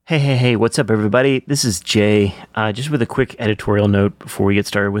Hey, what's up, everybody? This is Jay, just with a quick editorial note before we get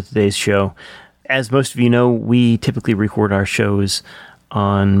started with today's show. As most of you know, we typically record our shows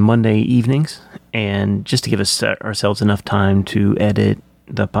on Monday evenings, and just to give ourselves enough time to edit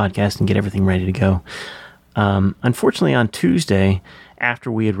the podcast and get everything ready to go. Unfortunately, on Tuesday,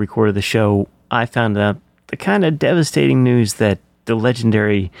 after we had recorded the show, I found out the kind of devastating news that the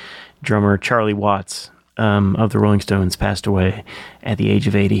legendary drummer Charlie Watts of the Rolling Stones passed away at the age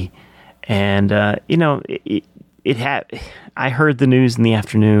of 80. And, I heard the news in the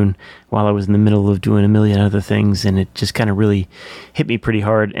afternoon while I was in the middle of doing a million other things, and it just kind of really hit me pretty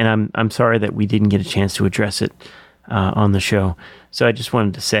hard. And I'm sorry that we didn't get a chance to address it on the show. So I just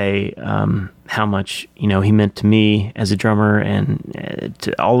wanted to say how much, he meant to me as a drummer and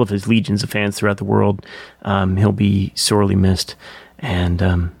to all of his legions of fans throughout the world. He'll be sorely missed.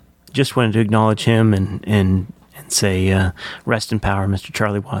 And just wanted to acknowledge him and say rest in power, Mr.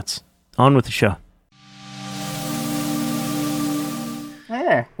 Charlie Watts. On with the show. Hey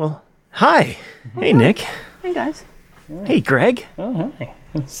there. Well, hi. Hey, Nick. Hey, guys. Hey, Greg. Oh, hi.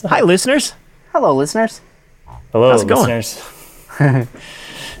 Hi, listeners. Hello, listeners. Hello, How's it going? listeners. Greetings.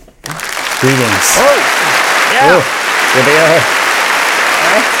 Oh, yeah. There they are.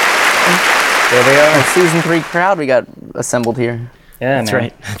 All right. There they are. Our season 3 crowd we got assembled here. Yeah, That's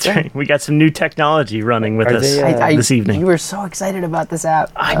right. That's right. We got some new technology running with Are us they, this evening. You were so excited about this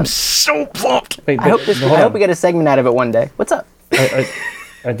app. I'm so pumped. Wait, I hope we get a segment out of it one day. What's up?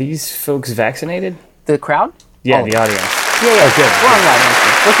 Are these folks vaccinated? The crowd? Yeah, Oh. the audience. Yeah. Oh, good. We're on Live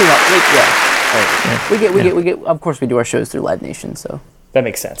Nation. Looking up. Right. We get. Of course, we do our shows through Live Nation. So. That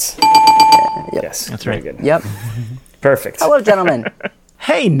makes sense. Yep. Yes, That's very right. good. Yep. Perfect. Hello, gentlemen.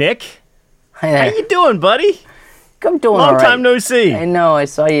 Hey, Nick. Hi How there. you doing, buddy? I'm doing Long all right. time no see. I know. I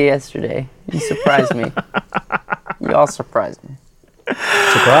saw you yesterday. You surprised me. You all surprised me.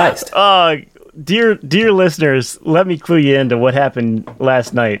 Surprised. Dear listeners, let me clue you into what happened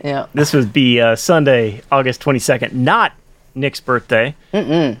last night. Yeah. This was Sunday, August 22nd, not Nick's birthday.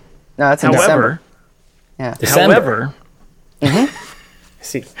 No, that's in December. Yeah. December. However,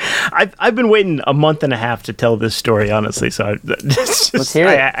 See, I've been waiting a month and a half to tell this story, honestly. So Let's hear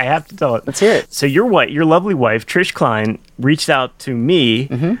it. I have to tell it. Let's hear it. So your lovely wife, Trish Klein, reached out to me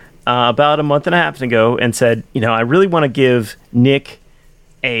about a month and a half ago and said, I really want to give Nick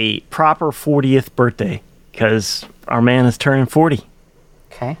a proper 40th birthday because our man is turning 40.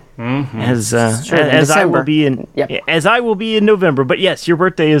 Okay. As Sure, in as I will December. be in Yep. as I will be in November. But yes, your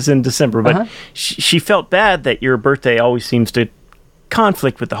birthday is in December. But she felt bad that your birthday always seems to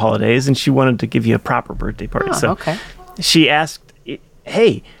conflict with the holidays, and she wanted to give you a proper birthday party. So Okay. she asked,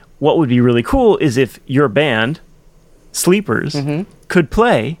 hey, what would be really cool is if your band, Sleepers, could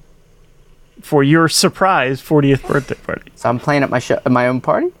play for your surprise 40th birthday party. So I'm playing at my own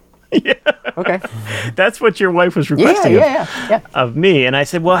party? Yeah. Okay. That's what your wife was requesting Yeah. of me. And I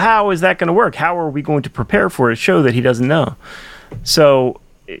said, well, how is that going to work? How are we going to prepare for a show that he doesn't know? So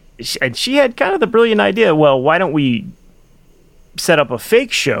and she had kind of the brilliant idea, well, why don't we set up a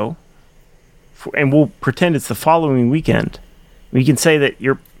fake show and we'll pretend it's the following weekend. We can say that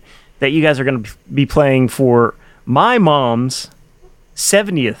you guys are going to be playing for my mom's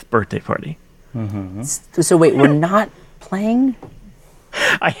 70th birthday party. So wait, we're not playing?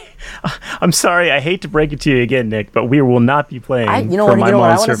 I'm sorry, I hate to break it to you again, Nick, but we will not be playing for my what I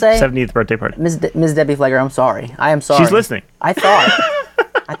mom's wanna say? 70th birthday party. Ms. Debbie Flegger, I'm sorry. I am sorry. She's listening. I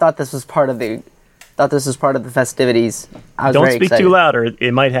thought this was part of the festivities. I was Don't very speak excited. too loud or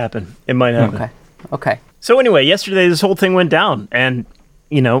it might happen. It might happen. Okay. So anyway, yesterday this whole thing went down, and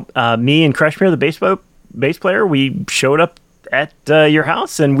me and Kreshmir, the bass player, we showed up at your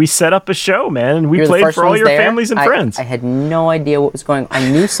house and we set up a show, man, and we You're the played first for all ones your there. families and friends. I had no idea what was going on. I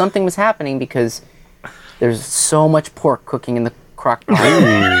knew something was happening because there's so much pork cooking in the crock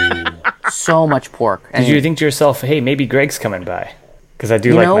pot. So much pork. And did you think to yourself, hey, maybe Greg's coming by? Because I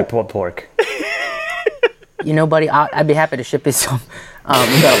do like my pulled pork. buddy, I'd be happy to ship you some.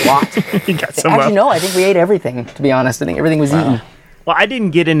 We got a lot. You got some Actually, up. no, I think we ate everything, to be honest. I think everything was eaten. Well, I didn't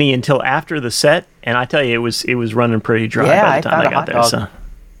get any until after the set, and I tell you, it was running pretty dry Yeah, by I the time found I a got there. hot So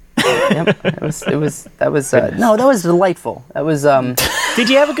Yep, that was delightful. That was did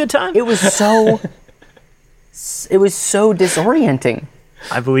you have a good time? it was so disorienting.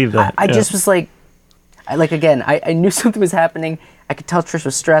 I believe that. I just was like, I knew something was happening. I could tell Trish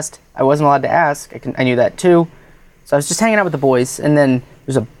was stressed. I wasn't allowed to ask. I knew that too. So I was just hanging out with the boys, and then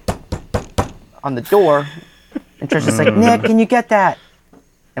there's a on the door, and Trish was like, Nick, can you get that?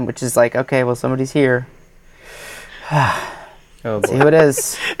 And which is like, okay, well, somebody's here. Oh, See boy. who it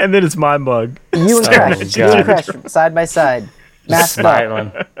is. And then it's my mug. You and Oh, Crash. You God. and Crash, side by side. Masked up.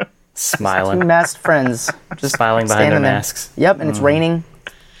 Smiling. Two Smiling. masked friends just Smiling behind their standing there. masks. Yep, and it's raining.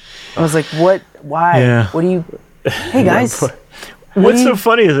 I was like, what? Why? Yeah. What do you... Hey, guys. What's so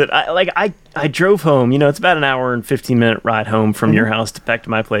funny is that I drove home. It's about an hour and 15-minute ride home from your house back to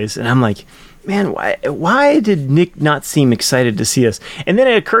my place, and I'm like, man, why did Nick not seem excited to see us? And then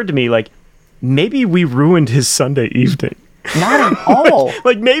it occurred to me, like, maybe we ruined his Sunday evening. Not at all.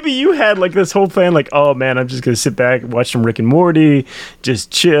 Like maybe you had like this whole plan, like, oh man, I'm just gonna sit back and watch some Rick and Morty,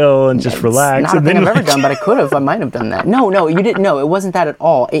 just chill and just relax. Not a thing I've ever done, but I could have. I might have done that. No, you didn't. No, it wasn't that at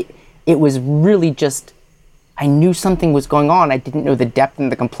all. It was really just, I knew something was going on. I didn't know the depth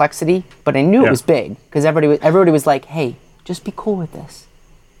and the complexity, but I knew it was big because everybody was like, hey, just be cool with this.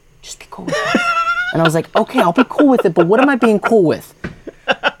 Just be cool with this. And I was like, okay, I'll be cool with it, but what am I being cool with?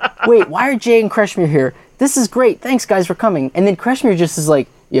 Wait, why are Jay and Kreshmir here? This is great. Thanks, guys, for coming. And then Kreshmir just is like,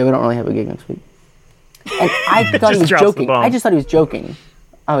 yeah, we don't really have a gig next week. And I thought he was joking. I just thought he was joking.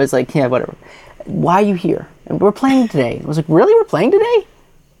 I was like, yeah, whatever. Why are you here? And we're playing today. I was like, really? We're playing today?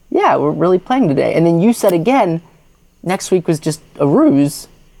 Yeah, we're really playing today. And then you said again, next week was just a ruse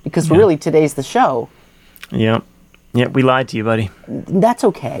because really today's the show. Yeah, we lied to you, buddy. That's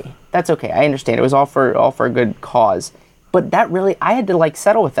okay. That's okay. I understand. It was all for a good cause. But that really, I had to like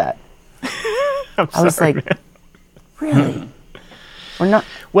settle with that. I was like, man. Really? We're not.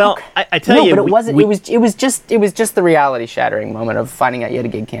 Well, okay. I tell you, but it wasn't. It was just the reality shattering moment of finding out you had a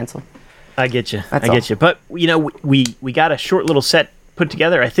gig canceled. I get you. Get you. But we got a short little set put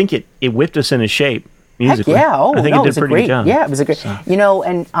together. I think it whipped us into shape musically. Heck yeah! I think it did a pretty good job. Yeah, it was a great. So.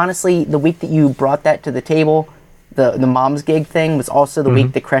 And honestly, the week that you brought that to the table, the mom's gig thing was also the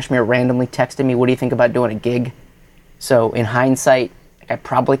week that Kreshmir randomly texted me, "What do you think about doing a gig?" So in hindsight, I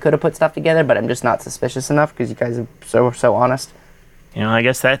probably could have put stuff together, but I'm just not suspicious enough because you guys are so honest. I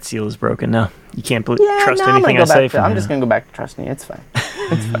guess that seal is broken now. You can't trust anything I say. I'm just gonna go back to trusting you. It's fine.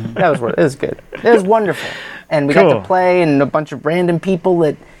 It's fine. It was good. It was wonderful, and we got to play and a bunch of random people.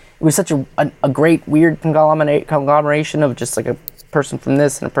 It was such a great weird conglomeration of just like a person from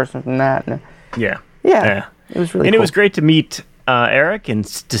this and a person from that. And yeah. It was really. And cool. It was great to meet Eric and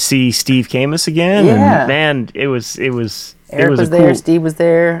to see Steve Camus again. Yeah. And man, it was. Eric was there. Cool, Steve was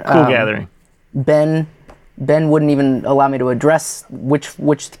there. Cool gathering. Ben wouldn't even allow me to address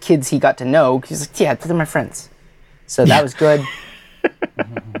which kids he got to know. He's like, yeah, they're my friends. So that was good.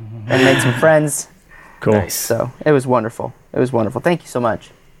 And made some friends. Cool. Nice. So it was wonderful. Thank you so much.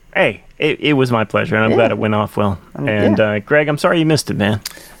 Hey, it was my pleasure, and I'm glad it went off well. And Greg, I'm sorry you missed it, man.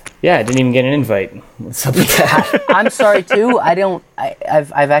 Yeah, I didn't even get an invite. What's up with that? I'm sorry too.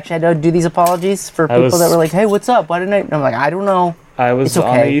 I've actually had to do these apologies for people that were like, "Hey, what's up? Why didn't I?" And I'm like, I don't know. I was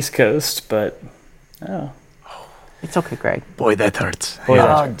on the East Coast, but it's okay, Greg. Boy, that hurts. Oh,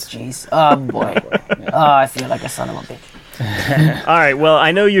 jeez. Oh boy. I feel like a son of a bitch. All right. Well,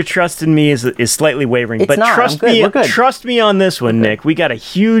 I know your trust in me is slightly wavering, but not. Trust me on this one, Nick. We got a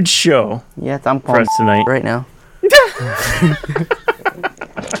huge show. Yeah, I'm for us tonight. Right now.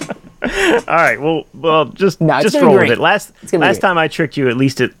 All right, well, just roll with it. Last time I tricked you, at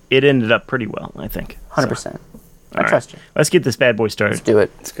least it ended up pretty well, I think. 100%. I trust you. Let's get this bad boy started. Let's do it.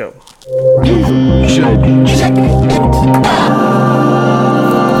 Let's go.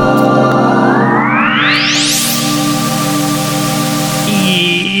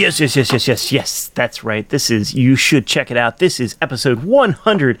 Yes. That's right. This is You Should Check It Out. This is episode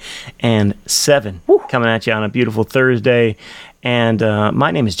 107 coming at you on a beautiful Thursday. And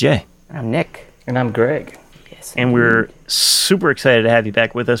my name is Jay. I'm Nick. And I'm Greg. Yes. And we're super excited to have you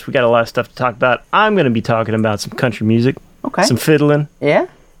back with us. We got a lot of stuff to talk about. I'm going to be talking about some country music. Okay. Some fiddling. Yeah?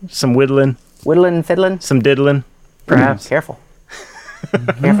 Some whittling. Whittling and fiddling? Some diddling, perhaps. Careful.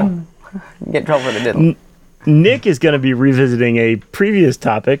 Careful. Get in trouble for the diddle. Nick is going to be revisiting a previous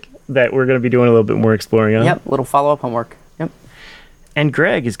topic that we're going to be doing a little bit more exploring on. Yep, little follow-up homework. Yep. And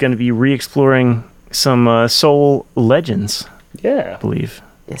Greg is going to be re-exploring some soul legends. Yeah. I believe.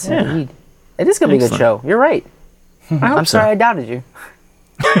 Yes, indeed. It is going to be a good show. You're right. I'm sorry I doubted you.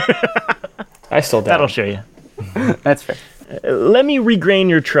 I still doubt. That'll show you. That's fair. Let me regain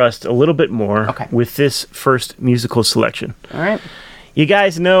your trust a little bit more with this first musical selection. All right. You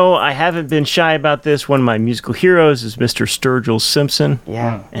guys know I haven't been shy about this. One of my musical heroes is Mr. Sturgill Simpson.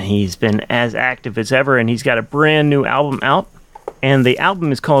 Yeah. And he's been as active as ever, and he's got a brand new album out. And the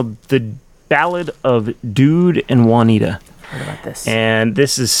album is called The Ballad of Dude and Juanita. Heard about this. And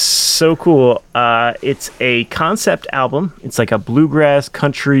this is so cool. It's a concept album. It's like a bluegrass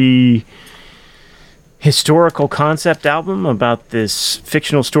country historical concept album about this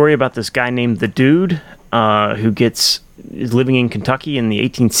fictional story about this guy named the Dude who gets is living in Kentucky in the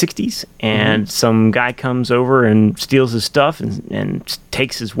 1860s, and some guy comes over and steals his stuff and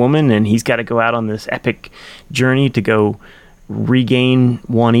takes his woman, and he's got to go out on this epic journey to go regain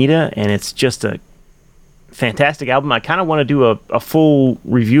Juanita, and it's just a fantastic album. I kind of want to do a full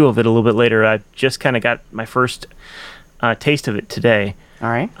review of it a little bit later. I just kind of got my first taste of it today. All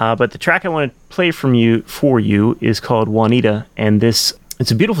right. But the track I want to play for you is called Juanita, and it's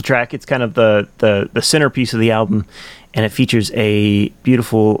a beautiful track. It's kind of the centerpiece of the album, and it features a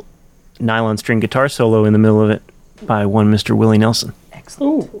beautiful nylon string guitar solo in the middle of it by one Mr. Willie Nelson.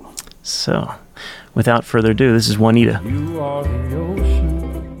 Excellent. Ooh. So, without further ado, this is Juanita. You are the ocean,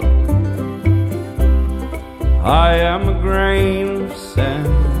 I am a grain of sand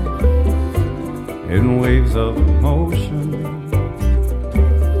in waves of emotion,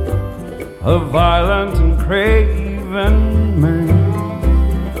 a violent and craven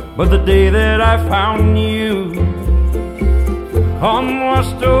man. But the day that I found you, calm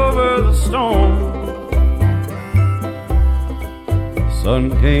washed over the storm.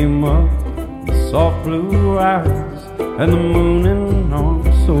 Sun came up, soft blue eyes, and the moon in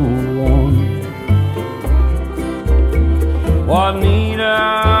arms so warm.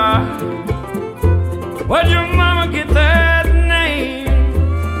 Juanita, where'd your mama get that name?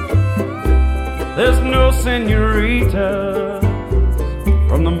 There's no senoritas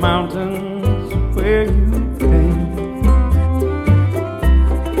from the mountains where you came.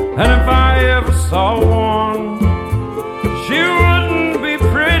 And if I ever saw one, she wouldn't be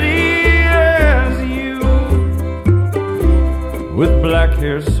pretty as you, with black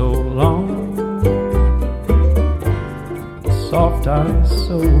hair so long, soft eyes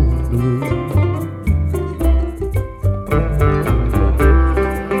so blue.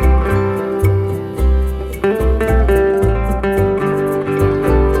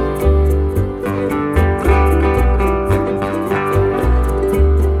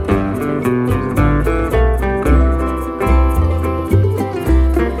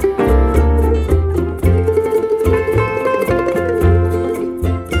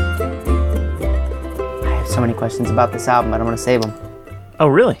 Questions about this album. I don't want to save them. Oh,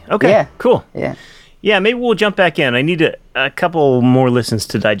 really? Okay. Yeah. Cool. Yeah. Yeah, maybe we'll jump back in. I need a couple more listens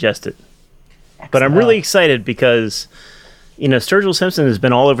to digest it. Excellent. But I'm really excited because, Sturgill Simpson has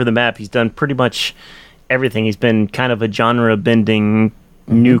been all over the map. He's done pretty much everything. He's been kind of a genre-bending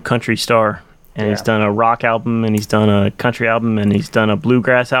new country star. And he's done a rock album, and he's done a country album, and he's done a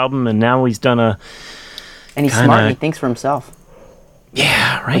bluegrass album, and now he's done a... And he's smart, and he thinks for himself.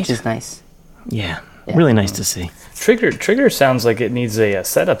 Yeah, right? Which is nice. Yeah. Really nice to see. Trigger sounds like it needs a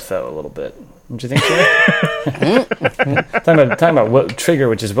setup, though, a little bit. Don't you think so? talking about Trigger,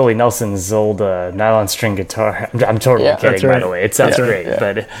 which is Willie Nelson's old nylon string guitar. I'm totally kidding, by the way. It sounds great,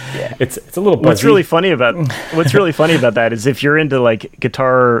 but it's a little buzzy. What's really funny about that is if you're into like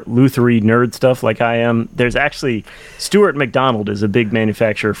guitar luthery nerd stuff like I am, there's actually Stuart McDonald is a big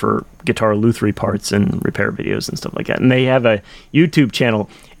manufacturer for guitar luthery parts and repair videos and stuff like that, and they have a YouTube channel.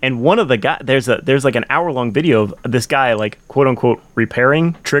 And one of the guys, there's like an hour-long video of this guy, like, quote-unquote,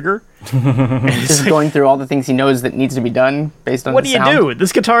 repairing Trigger. Just going through all the things he knows that needs to be done based on what the do sound. you do?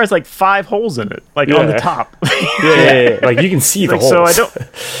 This guitar has, like, 5 holes in it, like, on the top. Yeah. Like, you can see the holes. So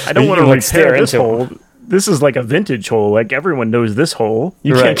I don't want to repair this hole. Them. This is like a vintage hole. Like, everyone knows this hole.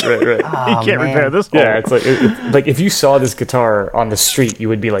 You can't repair this hole. Yeah, it's like if you saw this guitar on the street, you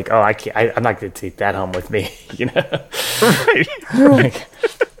would be like, oh, I'm not going to take that home with me, Right.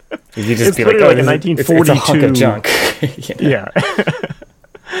 Like, you just be like, like a 1942 it's a hunk of junk. Yeah.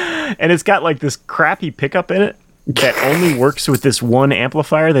 And it's got like this crappy pickup in it that only works with this one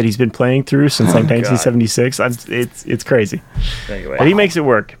amplifier that he's been playing through since like 1976. It's crazy. Anyway. But he makes it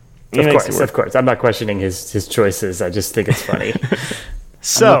work. Of course. I'm not questioning his choices. I just think it's funny.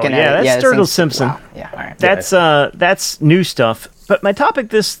 So, that's Sturgill Simpson. Wow. Yeah, all right. That's new stuff. But my topic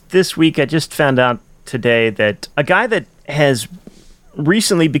this week, I just found out today that a guy that has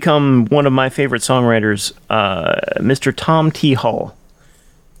recently become one of my favorite songwriters, Mr. Tom T. Hall,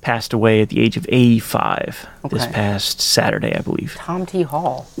 passed away at the age of 85 this past Saturday, I believe. Tom T.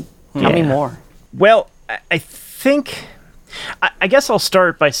 Hall. Tell me more. Well, I think... I guess I'll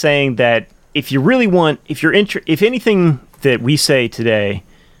start by saying that if you really want... if anything that we say today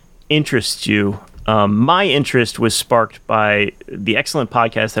interests you, my interest was sparked by the excellent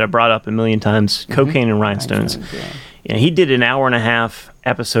podcast that I brought up a million times, Cocaine and Rhinestones. And he did an 1.5-hour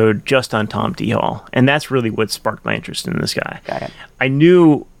episode just on Tom T. Hall, and that's really what sparked my interest in this guy. Got it. I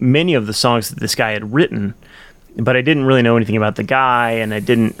knew many of the songs that this guy had written, but I didn't really know anything about the guy, and I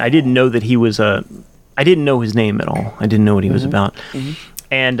didn't know that he was I didn't know his name at all. I didn't know what he was about.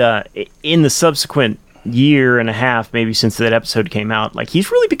 And in the subsequent year and a half, maybe since that episode came out, like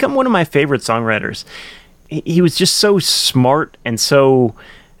he's really become one of my favorite songwriters. He was just so smart and so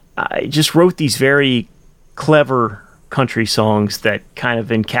just wrote these very clever country songs that kind of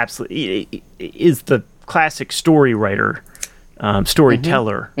encapsulate is the classic storyteller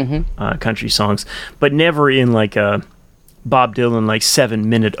country songs, but never in like a Bob Dylan like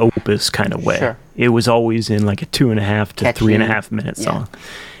 7-minute opus kind of way. Sure. It was always in like a 2.5 to 3.5 minute song,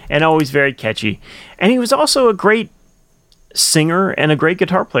 and always very catchy. And he was also a great singer and a great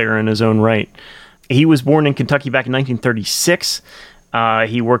guitar player in his own right. He was born in Kentucky back in 1936.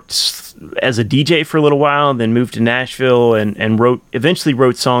 He worked as a DJ for a little while, then moved to Nashville and eventually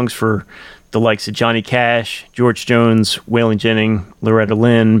wrote songs for the likes of Johnny Cash, George Jones, Waylon Jennings, Loretta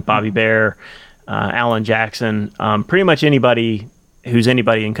Lynn, Bobby Bare, Alan Jackson. Pretty much anybody who's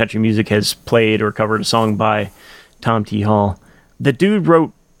anybody in country music has played or covered a song by Tom T. Hall. The dude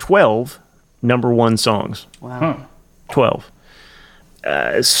wrote 12 number one songs. Wow. 12.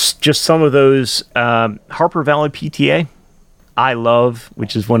 Just some of those. Harper Valley PTA, I Love,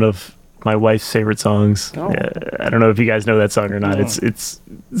 which is one of my wife's favorite songs. Oh. I don't know if you guys know that song or not. No. It's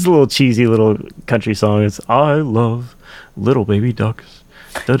a little cheesy little country song. It's I love little baby ducks.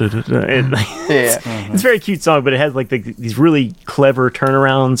 Da, da, da, da. It's a very cute song, but it has like these really clever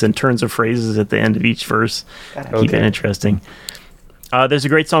turnarounds and turns of phrases at the end of each verse. Keep it interesting. There's a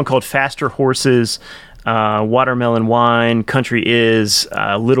great song called Faster Horses, Watermelon Wine, Country Is,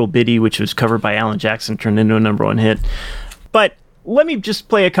 Little Bitty, which was covered by Alan Jackson, turned into a number one hit. But let me just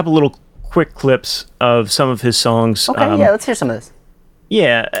play a couple little quick clips of some of his songs. Okay, let's hear some of this.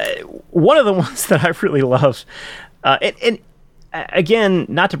 Yeah, one of the ones that I really love, and again,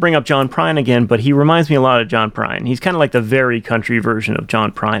 not to bring up John Prine again, but he reminds me a lot of John Prine. He's kind of like the very country version of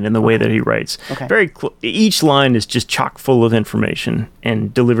John Prine in the way that he writes. Okay. Each line is just chock full of information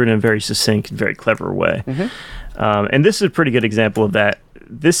and delivered in a very succinct, very clever way. And this is a pretty good example of that.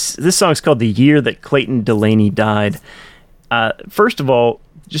 This song is called "The Year That Clayton Delaney Died." First of all,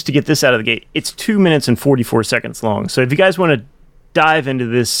 just to get this out of the gate, it's 2 minutes and 44 seconds long. So if you guys want to dive into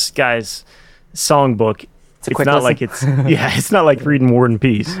this guy's songbook, it's not like it's it's not like reading War and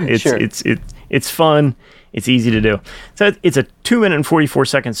Peace. It's fun. It's easy to do. So it's a 2 minute and 44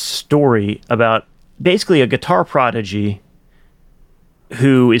 second story about basically a guitar prodigy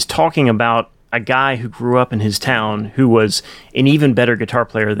who is talking about a guy who grew up in his town who was an even better guitar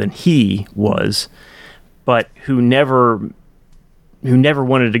player than he was, but who never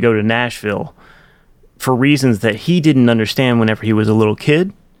wanted to go to Nashville for reasons that he didn't understand whenever he was a little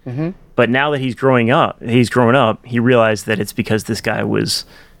kid. But now that he's grown up, he realized that it's because this guy was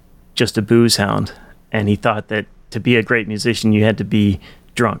just a booze hound, and he thought that to be a great musician, you had to be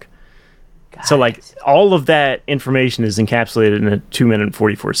drunk. So like all of that information is encapsulated in a 2 minute and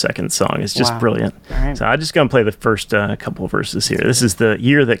 44 second song. It's just brilliant. Right. So I'm just going to play the first couple of verses here. This is The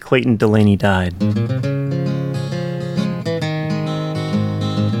Year That Clayton Delaney Died.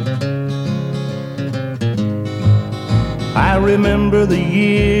 I remember the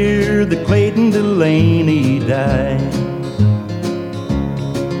year that Clayton Delaney died.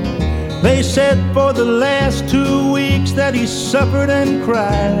 They said for the last 2 weeks that he suffered and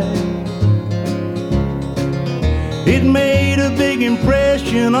cried. It made a big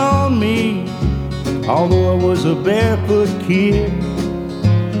impression on me, although I was a barefoot kid.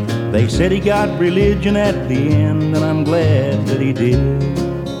 They said he got religion at the end, and I'm glad that he did.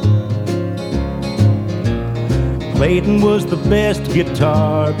 Clayton was the best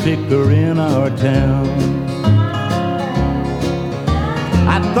guitar picker in our town.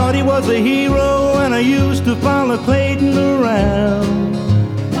 I thought he was a hero, and I used to follow Clayton around.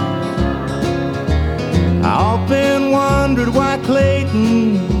 I often wondered why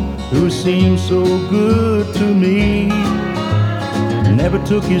Clayton, who seemed so good to me, never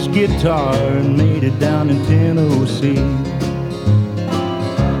took his guitar and made it down in Tennessee.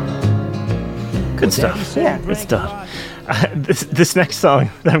 Good stuff. Yeah. Good stuff. This next song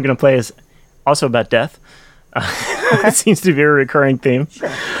that I'm going to play is also about death. It seems to be a recurring theme.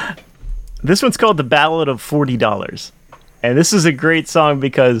 Sure. This one's called The Ballad of $40. And this is a great song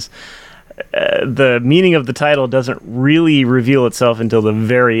because the meaning of the title doesn't really reveal itself until the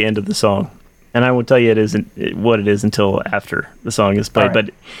very end of the song. And I won't tell you what it is until after the song is played. Right.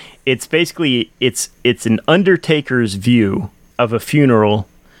 But it's basically, it's an undertaker's view of a funeral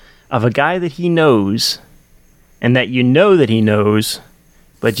of a guy that he knows, and that you know that he knows,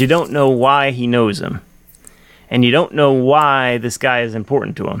 but you don't know why he knows him. And you don't know why this guy is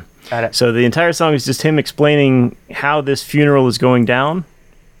important to him. Got it. So the entire song is just him explaining how this funeral is going down,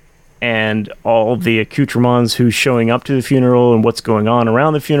 and all the accoutrements who's showing up to the funeral and what's going on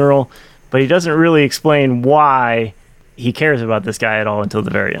around the funeral, but he doesn't really explain why he cares about this guy at all until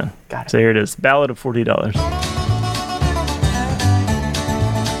the very end. Got it. So here it is, Ballad of $40.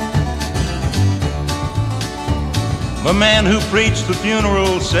 The man who preached the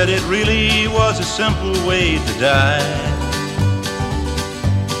funeral said it really was a simple way to die.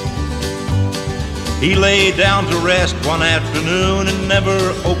 He lay down to rest one afternoon and never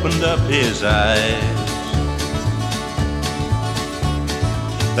opened up his eyes.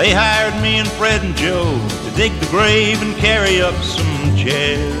 They hired me and Fred and Joe to dig the grave and carry up some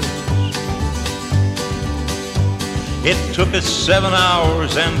chairs. It took us 7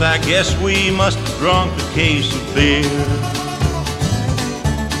 hours, and I guess we must have drunk a case of beer.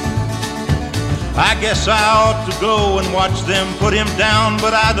 I guess I ought to go and watch them put him down,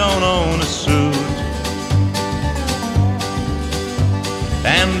 but I don't own a suit.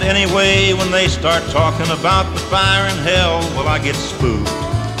 And anyway, when they start talking about the fire in hell, well, I get spooked.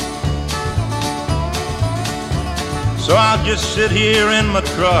 So I'll just sit here in my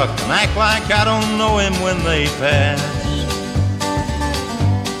truck and act like I don't know him when they pass.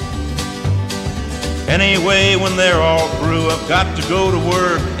 Anyway, when they're all through, I've got to go to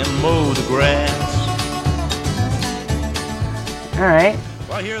work and mow the grass. All right.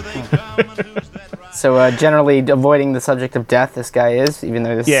 Well, here they come, and who's that right? So generally avoiding the subject of death, this guy is, even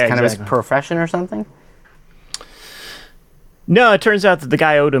though this is kind of his profession or something? No, it turns out that the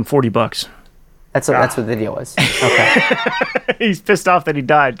guy owed him $40. That's what the deal was. Okay. He's pissed off that he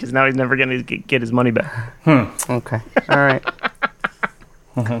died because now he's never going to get his money back. Okay. All right.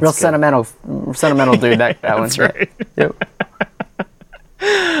 Real sentimental dude, that one. That's right. Yep.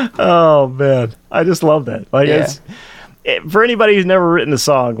 Oh, man. I just love that. Like, for anybody who's never written a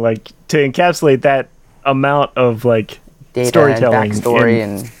song, like, to encapsulate that amount of, like, Data storytelling. And backstory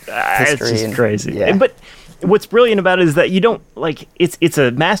and history. It's just crazy. Yeah. But what's brilliant about it is that you don't, like, it's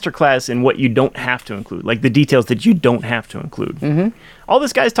a masterclass in what you don't have to include, like the details that you don't have to include. Mm-hmm. All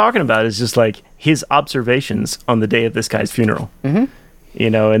this guy's talking about is just, like, his observations on the day of this guy's funeral. Mm-hmm. You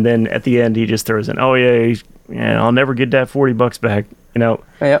know, and then at the end he just throws in, "Oh yeah, I'll never get that $40 back." You know,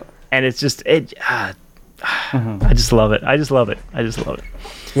 yep. And it's just I just love it. I just love it.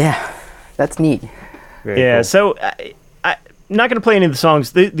 Yeah, that's neat. Very cool. So I'm not going to play any of the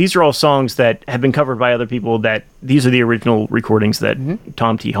songs. These are all songs that have been covered by other people. That these are the original recordings that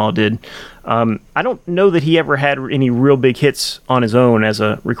Tom T. Hall did. I don't know that he ever had any real big hits on his own as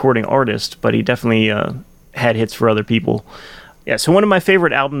a recording artist, but he definitely had hits for other people. Yeah, so one of my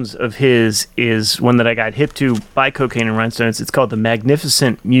favorite albums of his is one that I got hip to by Cocaine and Rhinestones. It's called The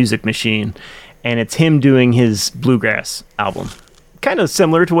Magnificent Music Machine, and it's him doing his bluegrass album. Kind of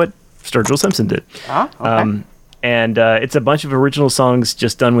similar to what Sturgill Simpson did. Okay. And it's a bunch of original songs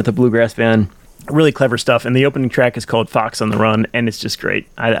just done with a bluegrass band. Really clever stuff. And the opening track is called Fox on the Run, and it's just great.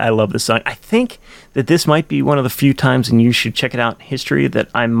 I love this song. I think that this might be one of the few times, and you should check it out in history, that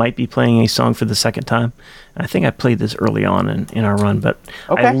I might be playing a song for the second time. I think I played this early on in our run, but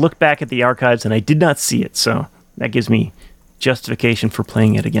I looked back at the archives and I did not see it, so that gives me justification for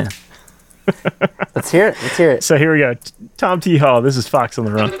playing it again. Let's hear it. So here we go. Tom T. Hall, this is Fox on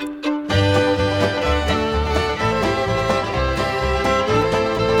the Run.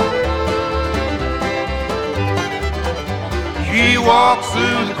 She walks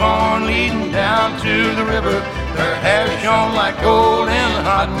through the corn leading down to the river. Her hair shone like gold in the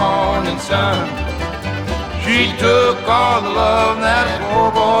hot morning sun. She took all the love that a poor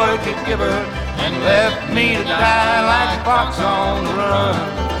boy could give her and left me to die like a fox on the run.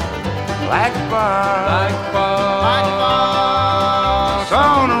 Like a fox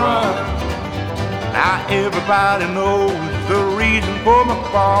on the run. Now everybody knows the reason for my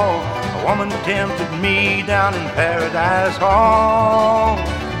fall. A woman tempted me down in Paradise Hall.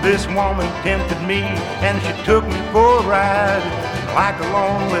 This woman tempted me and she took me for a ride. Like a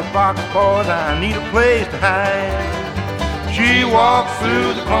lonely fox, boys, I need a place to hide. She walked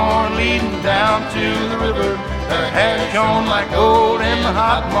through the corn leading down to the river. Her hair shone like gold in the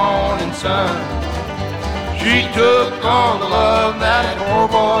hot morning sun. She took all the love that a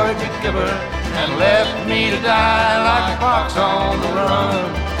poor boy could give her and left me to die like a fox on the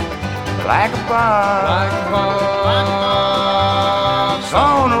run. Like a fox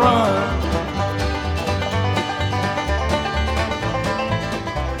on the run.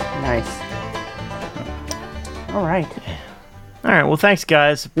 Nice. All right. All right. Well, thanks,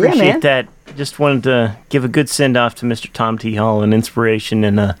 guys. Appreciate that. Just wanted to give a good send-off to Mr. Tom T. Hall, an inspiration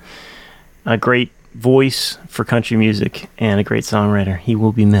and a great voice for country music and a great songwriter. He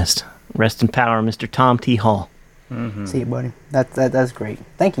will be missed. Rest in power, Mr. Tom T. Hall. Mm-hmm. See you, buddy. That's great.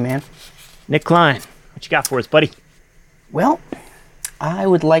 Thank you, man. Nick Klein, what you got for us, buddy? Well, I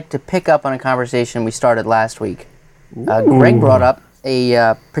would like to pick up on a conversation we started last week. Greg brought up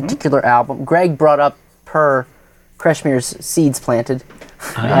a particular album. Greg brought up per Kreshmir's Seeds Planted.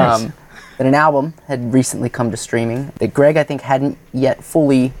 Nice. That an album had recently come to streaming that Greg, I think, hadn't yet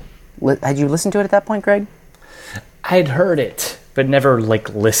fully... had you listened to it at that point, Greg? I'd heard it, but never,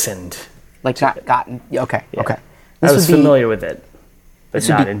 listened. Not gotten... Okay, Yeah. okay. I was familiar with it, but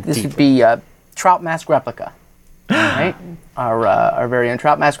not in This deeply. would be Trout Mask Replica. Right? Our very own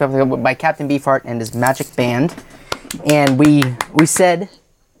Trout Mask Replica by Captain Beefheart and his Magic Band. And we said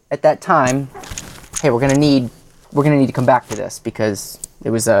at that time, hey, we're gonna need to come back to this because it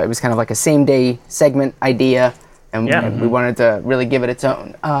was kind of like a same day segment idea, and we wanted to really give it its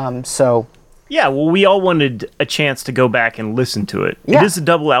own. Yeah, well, we all wanted a chance to go back and listen to it. Yeah. It is a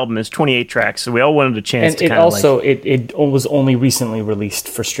double album. It's 28 tracks, so we all wanted a chance And to it kind of also it was only recently released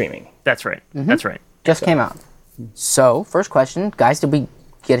for streaming. That's right. That's right. just came out. So first question, guys, did we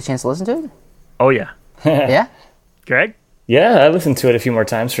get a chance to listen to it? Oh, yeah. Yeah. Greg? Yeah, I listened to it a few more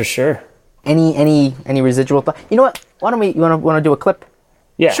times for sure. Any residual thought? You know what? Why don't we? You want to do a clip?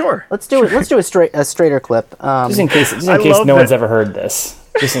 Yeah, Sure. Let's do it. Let's do a straighter clip. Just in case love no that- one's ever heard this.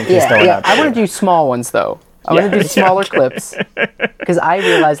 Just in case no one out there. I want to do small ones though. I want to do smaller clips because I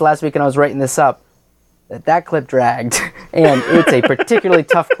realized last week when I was writing this up that clip dragged, and it's a particularly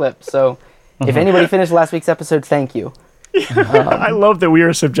tough clip. So, if anybody finished last week's episode, thank you. I love that we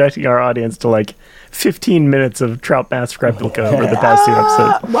are subjecting our audience to 15 minutes of Trout Mask Replica over the past 2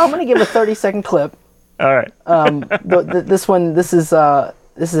 episodes. Well, I'm going to give a 30-second clip. All right.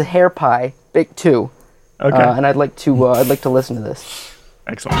 This is Hair Pie Big 2. Okay. And I'd like to listen to this.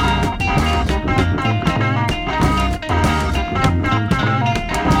 Excellent.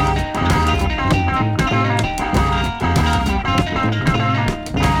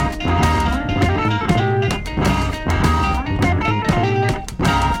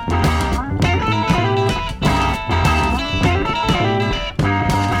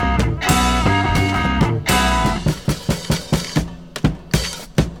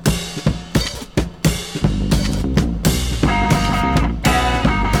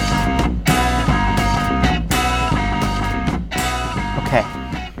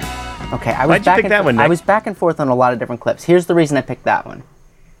 Okay. Why'd you pick that one, Nick? I was back and forth on a lot of different clips. Here's the reason I picked that one.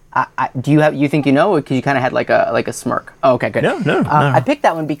 You think you know, because you kind of had like a smirk. Oh, okay, good. No. I picked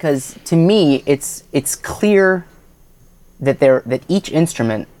that one because to me it's clear that each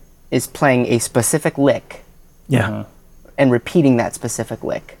instrument is playing a specific lick Yeah. and repeating that specific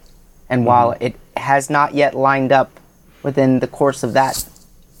lick. And while it has not yet lined up within the course of that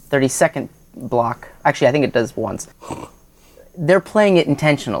 30-second block, actually I think it does once. They're playing it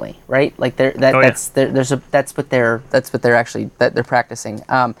intentionally, right? Like that's what they're practicing.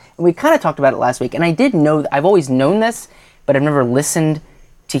 And we kind of talked about it last week, and I did know I've always known this, but I've never listened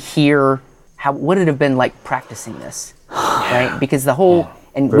to hear what it have been like practicing this, right? Because the whole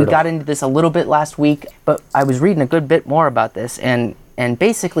we got into this a little bit last week, but I was reading a good bit more about this, and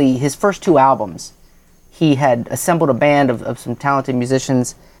basically his first 2 albums, he had assembled a band of some talented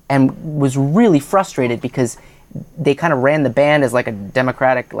musicians and was really frustrated because they kind of ran the band as like a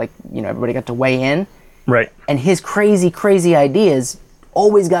democratic, everybody got to weigh in. Right. And his crazy ideas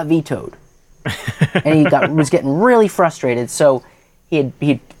always got vetoed. And he was getting really frustrated. So he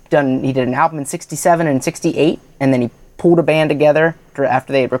did an album in 67 and 68, and then he pulled a band together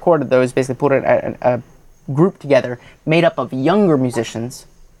after they had recorded those, basically put a group together made up of younger musicians,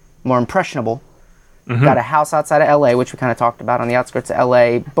 more impressionable. Got a house outside of LA, which we kind of talked about on the outskirts of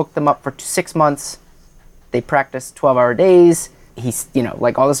LA, booked them up for 6 months. They practiced 12-hour days. He's,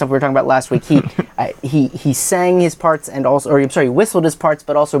 like all the stuff we were talking about last week. He sang his parts and also, he whistled his parts,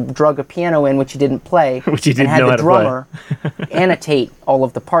 but also drug a piano in, which he didn't play. Which he didn't and had know the how to drummer annotate all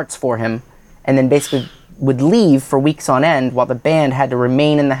of the parts for him, and then basically would leave for weeks on end while the band had to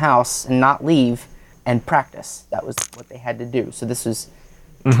remain in the house and not leave and practice. That was what they had to do. So this was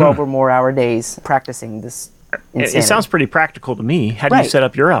 12 or more hour days practicing this. It sounds pretty practical to me. How do you set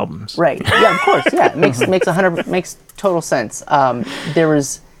up your albums? Right. Yeah, of course. Yeah, it makes total sense. And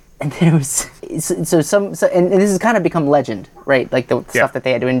this has kind of become legend, right? Like the stuff that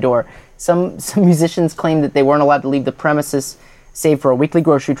they had to endure. Some musicians claimed that they weren't allowed to leave the premises save for a weekly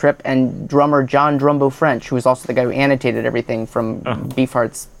grocery trip, and drummer John Drumbo French, who was also the guy who annotated everything from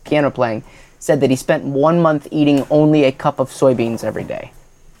Beefheart's piano playing, said that he spent 1 month eating only a cup of soybeans every day.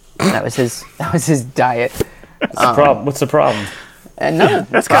 That was his diet. What's the problem? And no,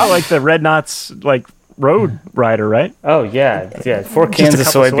 That's kind of like the Red Knots Road Rider, right? Oh yeah. 4 cans of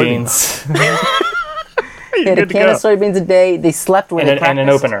couple soybeans. They had a can of soybeans a day. They slept where they practiced. And an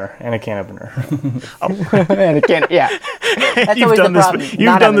opener. And a can opener. And a can, yeah. That's You've always done the this, problem.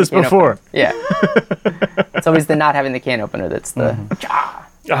 you've done this before. Yeah. It's always the not having the can opener that's the...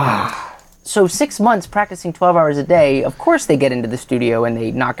 So 6 months practicing 12 hours a day, of course they get into the studio and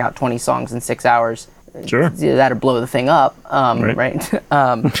they knock out 20 songs in 6 hours. Sure. That'd blow the thing up, right?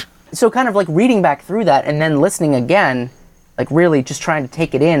 So kind of like reading back through that and then listening again, like really just trying to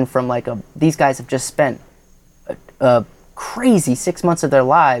take it in from like these guys have just spent a crazy 6 months of their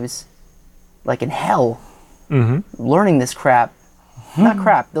lives like in hell learning this crap. Not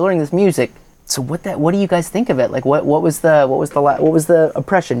crap, they're learning this music. So what do you guys think of it? Like what was the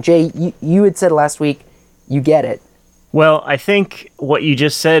impression? Jay, you had said last week you get it. Well, I think what you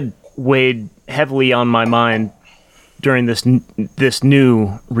just said weighed heavily on my mind during this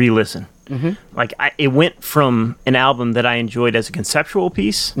new re-listen. Like it went from an album that I enjoyed as a conceptual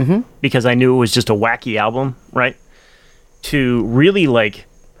piece because I knew it was just a wacky album, right? To really like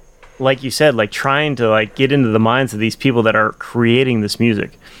you said, like trying to like get into the minds of these people that are creating this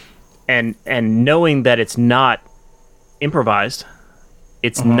music, and knowing that it's not improvised,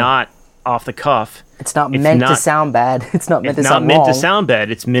 it's not off the cuff. It's not meant to sound bad. It's not meant to sound wrong. It's not meant to sound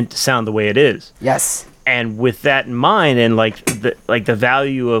bad. It's meant to sound the way it is. Yes. And with that in mind, and like the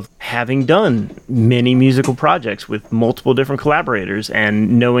value of having done many musical projects with multiple different collaborators,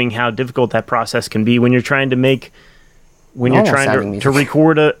 and knowing how difficult that process can be when you're trying to make, you're trying to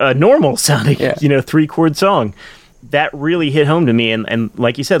record a normal sounding, 3-chord song, that really hit home to me. And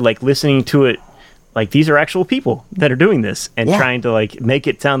like you said, like listening to it, like these are actual people that are doing this and trying to like make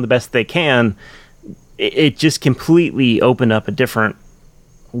it sound the best they can. It just completely opened up a different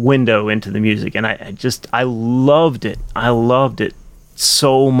window into the music, and I loved it. I loved it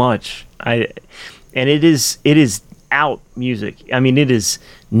so much. And it is out music. I mean, it is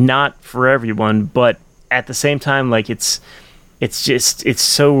not for everyone, but at the same time, like it's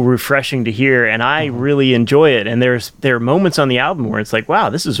so refreshing to hear, and I really enjoy it. And there are moments on the album where it's like, wow,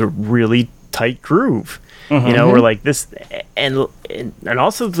 this is a really tight groove, or like this, and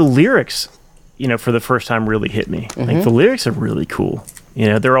also the lyrics, for the first time really hit me. Like the lyrics are really cool.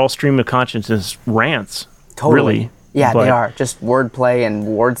 They're all stream of consciousness rants. Totally. Really. Yeah, they are. Just wordplay and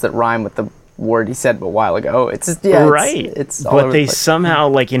words that rhyme with the word he said a while ago. It's just, right. It's all but they somehow,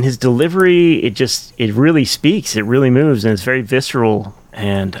 like in his delivery, it really speaks. It really moves, and it's very visceral.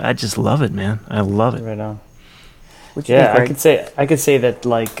 And I just love it, man. I love it. Right on. I could say that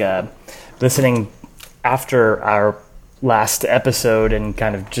like listening after our last episode and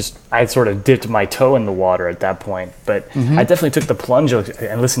kind of I sort of dipped my toe in the water at that point, but I definitely took the plunge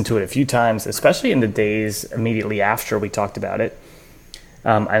and listened to it a few times, especially in the days immediately after we talked about it.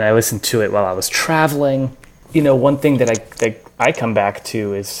 And I listened to it while I was traveling. One thing that I come back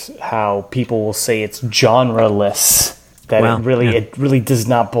to is how people will say it's genreless, that it really does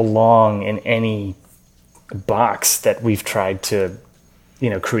not belong in any box that we've tried to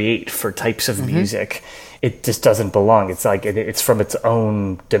create for types of music. It just doesn't belong. It's like it's from its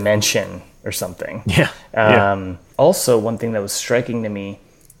own dimension or something. Yeah. Also, one thing that was striking to me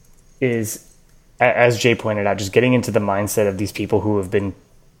is, as Jay pointed out, just getting into the mindset of these people who have been,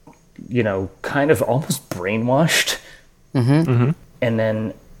 kind of almost brainwashed. And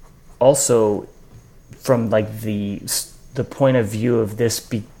then also from like the point of view of this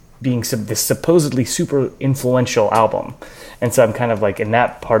being this supposedly super influential album. And so I'm kind of like, in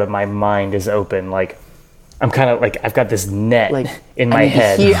that part of my mind is open, like, I'm kind of like, I've got this net in my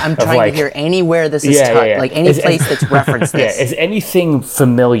head. I'm trying to hear anywhere this is like any place that's referenced this. Is anything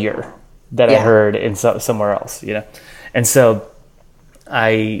familiar that I heard in somewhere else, And so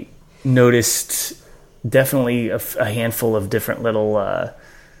I noticed definitely a handful of different little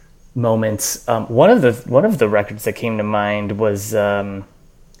moments. One of the records that came to mind was the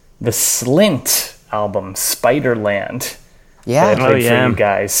Slint album, Spiderland. Yeah. That I played for you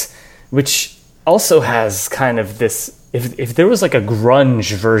guys, which also has kind of this, if there was like a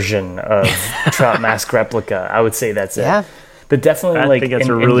grunge version of Trout Mask Replica, I would say that's it. But definitely like in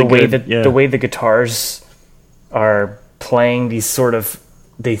the way the guitars are playing, these sort of,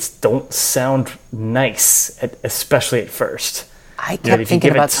 they don't sound nice, especially at first. I kept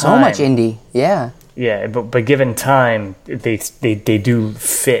thinking about so much indie. Yeah, but given time, they do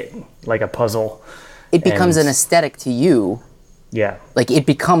fit like a puzzle. It becomes an aesthetic to you. Yeah, like it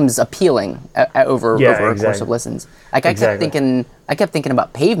becomes appealing over a course of listens. Like I kept thinking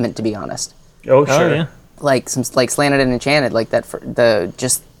about Pavement, to be honest. Oh sure. Yeah. Like some Slanted and Enchanted, like that for the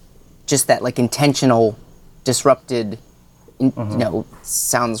just that like intentional, disrupted,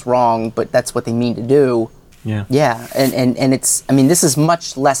 sounds wrong, but that's what they mean to do. Yeah. Yeah, and it's, I mean, this is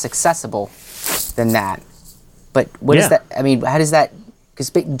much less accessible than that. But what is that? I mean, how does that? Because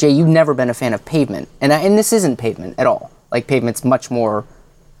Jay, you've never been a fan of Pavement, and this isn't Pavement at all. Like Pavement's much more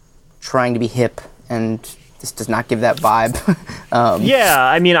trying to be hip, and this does not give that vibe. Yeah,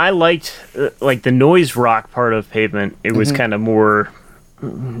 I mean, I liked like the noise rock part of Pavement. It was kind of more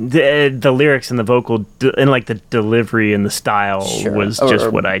the lyrics and the vocal and like the delivery and the style was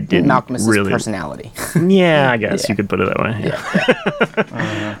just what I didn't Malcolm's really personality. Yeah, I guess you could put it that way.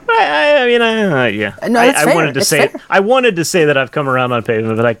 Yeah. I mean, No, that's fair. wanted to say fair. I wanted to say that I've come around on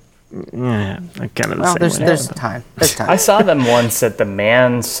Pavement, but I kind of the same way. There's time. I saw them once at the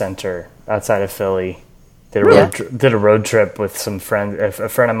Mann Center outside of Philly. Did a road trip with some friend, a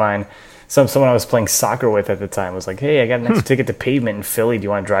friend of mine. Someone I was playing soccer with at the time was like, "Hey, I got an extra ticket to Pavement in Philly. Do you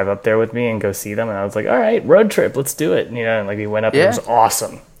want to drive up there with me and go see them?" And I was like, "All right, road trip, let's do it." And, and like we went up. Yeah. It was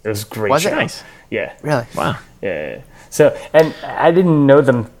awesome. It was great. Was show. it nice? Yeah. Really? Wow. Yeah. So, and I didn't know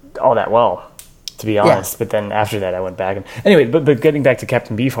them all that well, to be honest. But then after that, I went back and anyway. But getting back to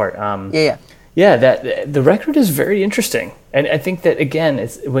Captain Beefheart. That the record is very interesting, and I think that again,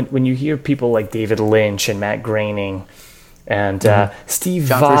 it's when you hear people like David Lynch and Matt Groening. And Steve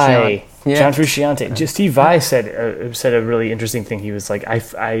Vai, John Frusciante. Steve Vai said a really interesting thing. He was like,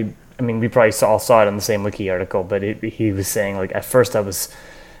 I mean, we probably all saw it on the same Wiki article, but he was saying like, at first I was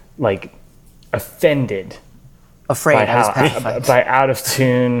like offended, afraid, by out of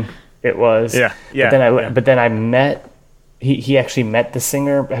tune it was. Yeah. But then I met. He actually met the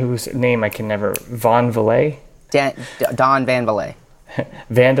singer whose name I can never. Don Van Valet.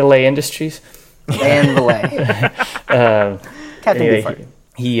 Vandelay Industries. Van Valet. Captain Beefheart.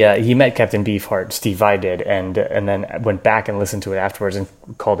 He met Captain Beefheart, Steve Vai did, and then went back and listened to it afterwards and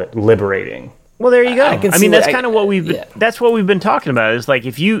called it liberating. Well, there you go. I mean, that's kind of what that's what we've been talking about. Is like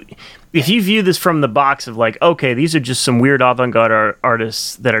if you view this from the box of like, okay, these are just some weird avant-garde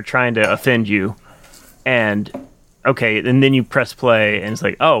artists that are trying to offend you, and then you press play and it's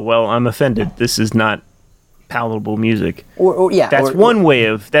like, oh well, I'm offended. This is not palatable music. That's one way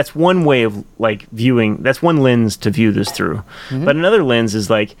of like viewing. That's one lens to view this through. Mm-hmm. But another lens is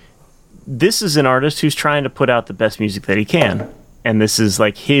like, this is an artist who's trying to put out the best music that he can, and this is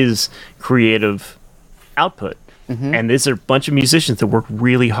like his creative output. Mm-hmm. And there's a bunch of musicians that work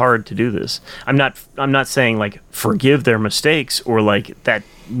really hard to do this. I'm not saying like forgive their mistakes or like that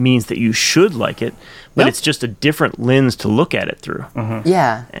means that you should like it, but it's just a different lens to look at it through. Mm-hmm.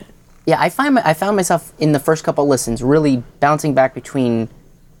 Yeah, I found myself in the first couple of listens really bouncing back between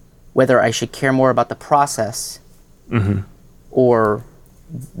whether I should care more about the process or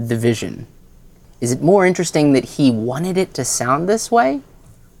the vision. Is it more interesting that he wanted it to sound this way,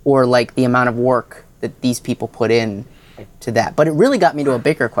 or like the amount of work that these people put in to that? But it really got me to a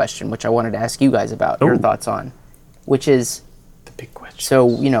bigger question, which I wanted to ask you guys about your thoughts on, which is the big question.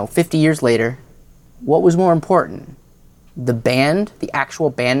 So 50 years later, what was more important? The band, the actual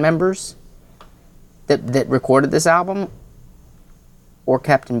band members that recorded this album, or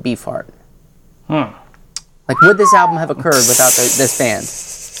Captain Beefheart? Like, would this album have occurred without this band?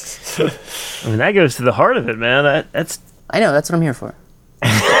 I mean, that goes to the heart of it, man. That's. I know, that's what I'm here for.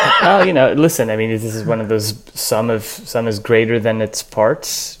 Oh, listen. I mean, this is one of those sum is greater than its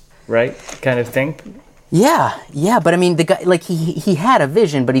parts, right? Kind of thing. Yeah, but I mean, the guy, like, he had a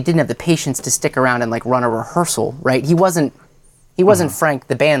vision, but he didn't have the patience to stick around and like run a rehearsal, right? He wasn't Frank,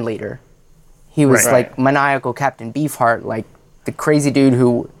 the band leader. He was like maniacal Captain Beefheart, like the crazy dude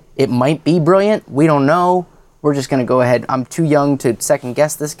who it might be brilliant. We don't know. We're just gonna go ahead. I'm too young to second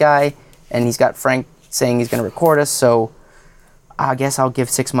guess this guy, and he's got Frank saying he's gonna record us. So I guess I'll give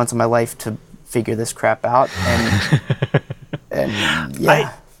 6 months of my life to figure this crap out. And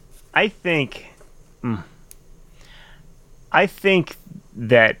yeah, I think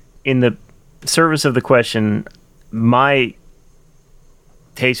that in the service of the question, my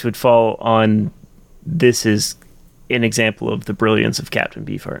taste would fall on this is an example of the brilliance of Captain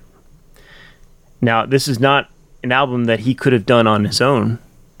Beefheart. Now, this is not an album that he could have done on his own.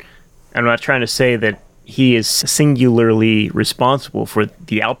 I'm not trying to say that he is singularly responsible for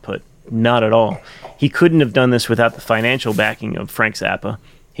the output. Not at all. He couldn't have done this without the financial backing of Frank Zappa.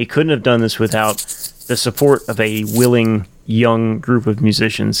 He couldn't have done this without the support of a willing young group of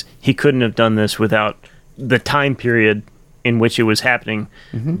musicians. He couldn't have done this without the time period in which it was happening.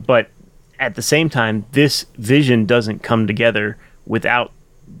 Mm-hmm. But at the same time, this vision doesn't come together without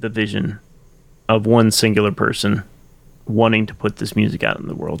the vision of one singular person wanting to put this music out in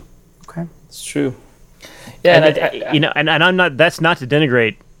the world. Okay, it's true. Yeah, and I'm not. That's not to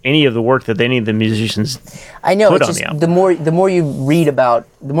denigrate any of the work that any of the musicians. I know. Put it's on just the album. the more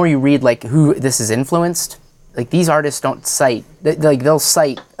you read like who this is influenced. Like these artists don't cite. They'll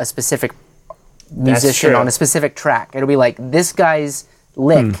cite a specific musician on a specific track. It'll be like, this guy's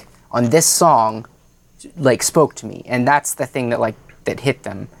lick on this song like spoke to me, and that's the thing that hit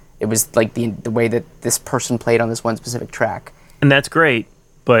them. It was like the way that this person played on this one specific track. And that's great,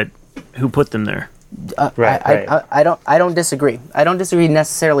 but who put them there? I don't disagree. I don't disagree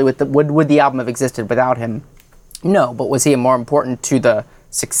necessarily with would the album have existed without him? No, but was he more important to the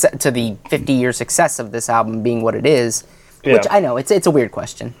success, to the 50-year success of this album being what it is? Yeah. Which I know it's a weird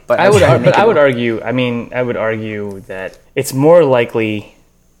question, but I would argue that it's more likely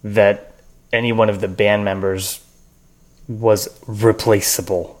that any one of the band members was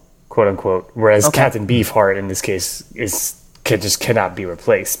replaceable, quote unquote, whereas Captain Beefheart in this case just cannot be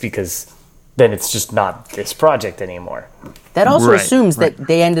replaced, because then it's just not this project anymore. That also assumes that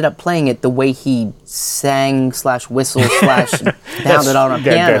they ended up playing it the way he sang / whistle / pounded on a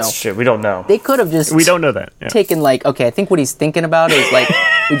piano. That's true. We don't know. They could have just we don't know that. Yeah. Taken I think what he's thinking about is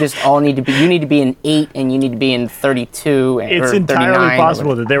we just all need to be. You need to be in 8, and you need to be in 32. It's entirely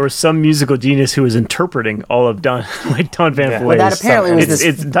possible that there was some musical genius who was interpreting all of Don Van Vlee's. Well, that apparently was this.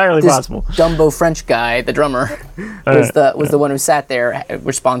 It's entirely possible. Dumbo French guy, the drummer, was the one who sat there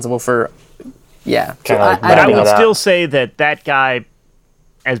responsible for. Yeah, but I would still say that guy,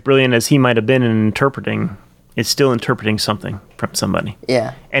 as brilliant as he might have been in interpreting, is still interpreting something from somebody.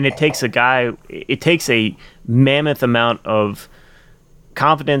 Yeah, and it takes a mammoth amount of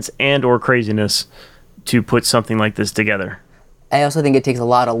confidence and or craziness to put something like this together. I also think it takes a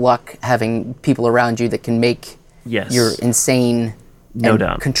lot of luck having people around you that can make your insane, no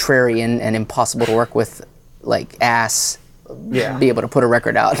doubt, contrarian and impossible to work with, ass. Be able to put a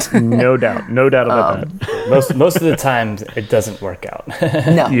record out. no doubt about that. Most of the time it doesn't work out.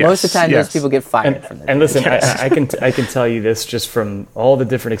 No, most of the time those people get fired from and listen, I can tell you this just from all the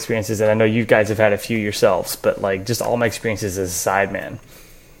different experiences, and I know you guys have had a few yourselves, but just all my experiences as a sideman,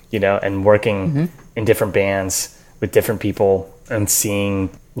 and working in different bands with different people and seeing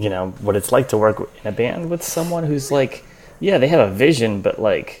what it's like to work in a band with someone who's they have a vision, but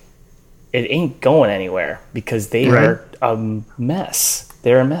it ain't going anywhere because they are a mess.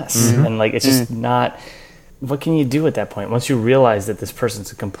 They're a mess. And it's just not, what can you do at that point? Once you realize that this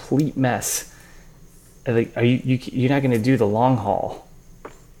person's a complete mess, are you're not going to do the long haul.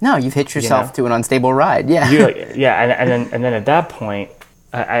 No, you've hitched yourself to an unstable ride. Yeah. And then at that point,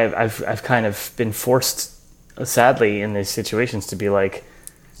 I've kind of been forced, sadly, in these situations to be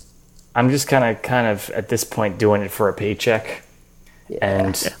I'm just kind of at this point doing it for a paycheck.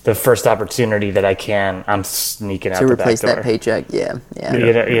 And the first opportunity that I can, I'm sneaking out the back door. To replace that paycheck, yeah.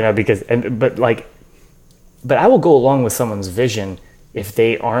 But I will go along with someone's vision if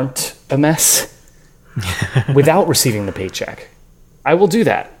they aren't a mess without receiving the paycheck. I will do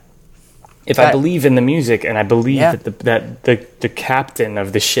that. If I believe in the music and I believe that the captain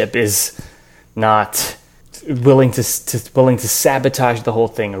of the ship is not willing to sabotage the whole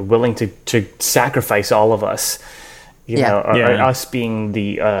thing, or willing to sacrifice all of us. Us being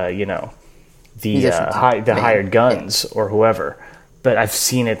the hired guns or whoever. But I've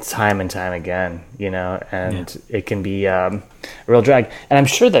seen it time and time again, and it can be a real drag. And I'm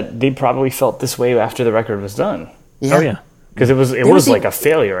sure that they probably felt this way after the record was done. Yeah. Oh yeah, because it was like a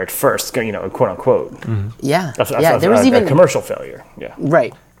failure at first, quote unquote. Mm-hmm. Yeah, there was even a commercial failure. Yeah,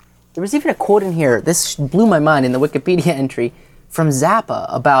 right. There was even a quote in here. This blew my mind in the Wikipedia entry from Zappa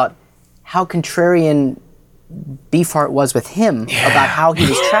about how contrarian Beefheart was with him about how he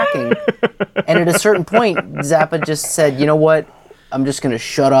was tracking. And at a certain point, Zappa just said, you know what? I'm just going to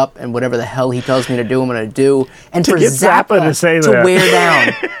shut up, and whatever the hell he tells me to do, I'm going to do. And for Zappa to say that. Wear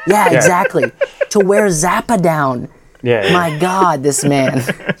down. Yeah, exactly. To wear Zappa down. Yeah. My God, this man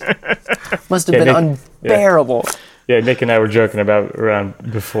must have been unbearable. Yeah, Nick and I were joking about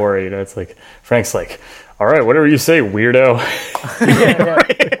around before, it's Frank's all right, whatever you say, weirdo.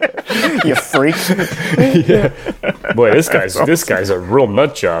 You freak. Boy, this guy's a real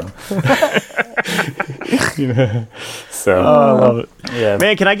nut job. So I love it. Yeah.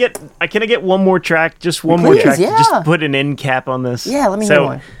 Man, can I get one more track? Just one more track. Yeah. Just put an end cap on this. Yeah, let me hear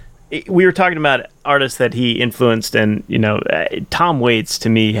one. We were talking about artists that he influenced, and Tom Waits to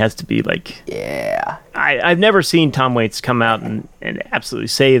me has to be I've never seen Tom Waits come out and absolutely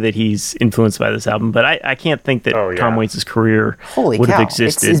say that he's influenced by this album, but I can't think that Tom Waits' career would have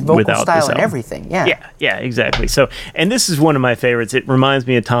existed it's his vocal without style this album. And everything. Yeah, exactly. So, and this is one of my favorites. It reminds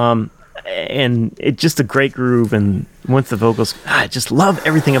me of Tom, and it's just a great groove, and once the vocals, I just love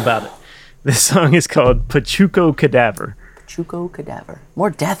everything about it. This song is called Pachuco Cadaver. Pachuco Cadaver. More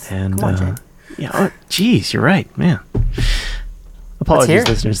death. And, come on, Jay. Geez, you're right, man. Apologies,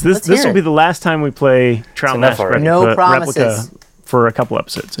 listeners. This will be the last time we play Trout Replica No promises. for a couple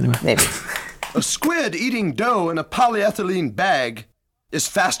episodes, anyway. Maybe. A squid eating dough in a polyethylene bag is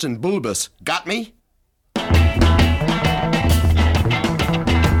fast and bulbous. Got me?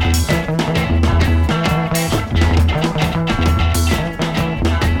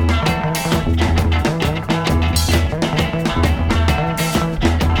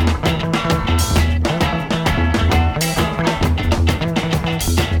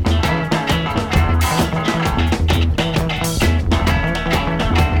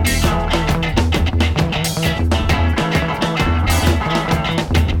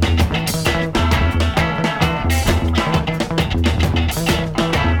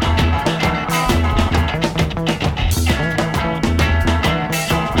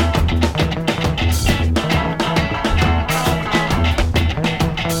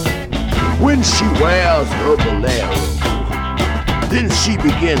 When she wears her bolero, then she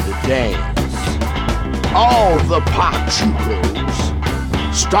begins to dance. All the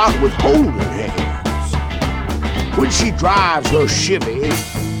pachucos start with holding hands. When she drives her Chevy,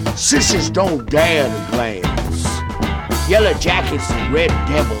 sissies don't dare to glance. Yellow jackets and red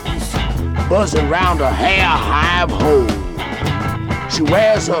devils buzzing round her hair hive hole. She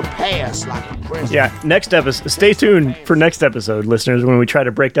wears her past like a present. Yeah, next episode. Stay tuned for next episode, listeners, when we try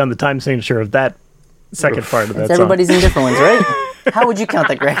to break down the time signature of that second part of that song. Everybody's in different ones, right? How would you count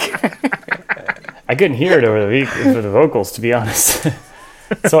that, Greg? I couldn't hear it over the week for the vocals, to be honest.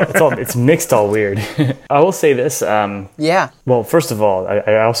 It's mixed all weird. I will say this. Yeah. Well, first of all,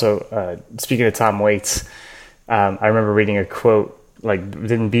 I also, speaking of Tom Waits, I remember reading a quote, like,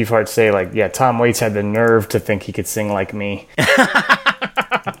 didn't Beefheart say, like, yeah, Tom Waits had the nerve to think he could sing like me.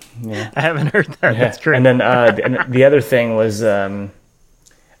 Yeah. I haven't heard that. Yeah. That's true. And then the other thing was, I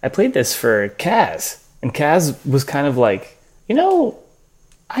played this for Kaz, and Kaz was kind of like,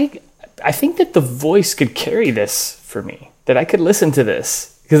 I think that the voice could carry this for me, that I could listen to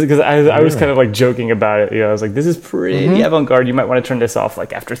this. Because I was kind of like joking about it. I was like, this is pretty avant-garde. You might want to turn this off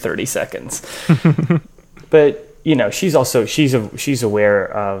like after 30 seconds. But, she's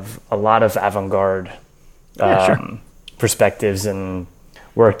aware of a lot of avant-garde perspectives and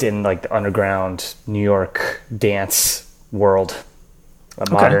worked in like the underground New York dance world,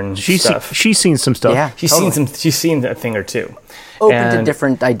 modern stuff. She's seen some stuff. Yeah, she's seen a thing or two. Open to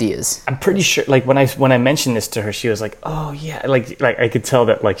different ideas. I'm pretty sure, like when I mentioned this to her, she was like, "Oh yeah," like I could tell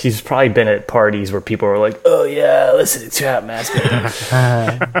that like she's probably been at parties where people were like, "Oh yeah, listen to Trout Mask,"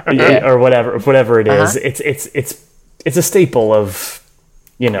 or whatever it is. It's a staple of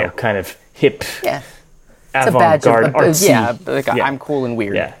kind of hip. Yeah. Avant-garde, artsy. I'm cool and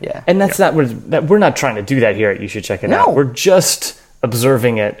weird. Yeah. And that's not we're not trying to do that here at You Should Check It Out. We're just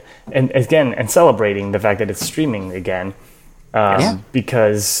observing it and celebrating the fact that it's streaming again,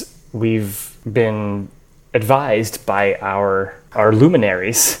 because we've been advised by our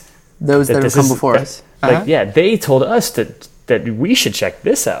luminaries, those that have come before us. They told us that we should check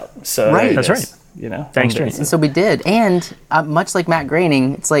this out. So that's right. Thanks, Trace. And so we did. And much like Matt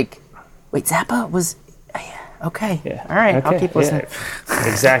Groening, it's like, wait, Zappa was. Okay. Yeah. All right. Okay. I'll keep listening. Yeah.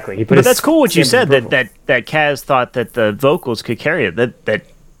 Exactly. But that's cool what you said, that Kaz thought that the vocals could carry it. That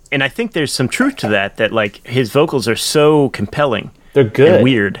and I think there's some truth to that like his vocals are so compelling. They're good. And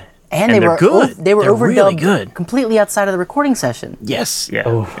weird. And they're good. They were overdubbed really good. Completely outside of the recording session. Yes. Yeah.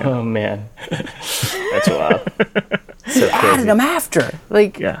 Oh man. That's wild. So added them after.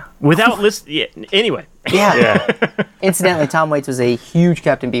 Without listening. Yeah. Anyway. Yeah. Incidentally, Tom Waits was a huge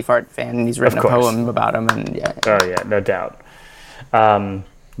Captain Beefheart fan, and he's written a poem about him. And Oh yeah, no doubt.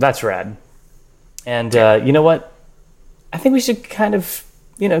 That's rad. And you know what? I think we should kind of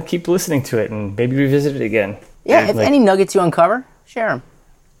keep listening to it and maybe revisit it again. Yeah. If any nuggets you uncover, share them.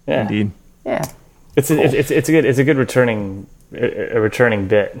 Yeah. Indeed. Yeah. It's a good returning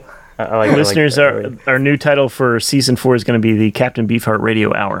bit. Listeners, our new title for season 4 is going to be the Captain Beefheart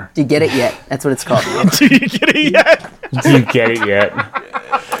Radio Hour. Do you get it yet? That's what it's called. Do you get it yet? Do you get it yet?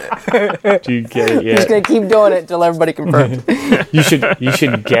 Do you get it yet? You're just gonna keep doing it until everybody confirms. You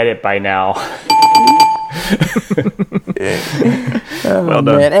should get it by now. Well done.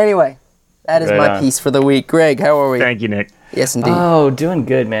 Man. Anyway, that is my piece for the week. Greg, how are we? Thank you, Nick. Yes, indeed. Oh, doing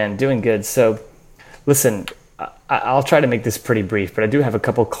good, man. Doing good. So, listen, I'll try to make this pretty brief, but I do have a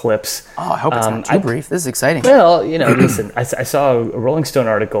couple clips. Oh, I hope it's not too brief. This is exciting. Well, listen, I saw a Rolling Stone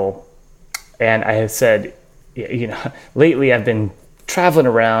article, and I had said, lately I've been traveling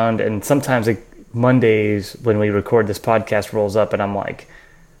around, and sometimes Mondays when we record this podcast rolls up, and I'm like,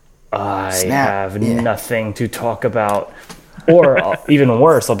 I have nothing to talk about. Or even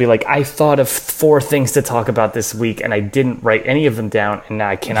worse, I'll be like, I thought of 4 things to talk about this week, and I didn't write any of them down, and now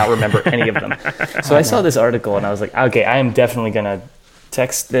I cannot remember any of them. So I saw this article, and I was like, okay, I am definitely going to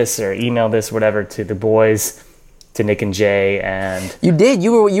text this or email this, whatever, to the boys, to Nick and Jay, and You did.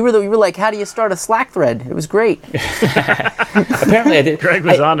 You were like, how do you start a Slack thread? It was great. apparently I did. Greg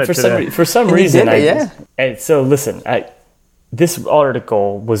was on it for some And he reason. did it, yeah. And so listen, this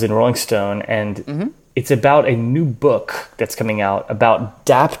article was in Rolling Stone, and it's about a new book that's coming out about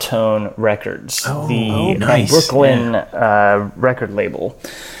Daptone Records, the nice. Brooklyn record label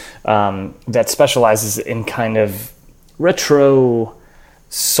that specializes in kind of retro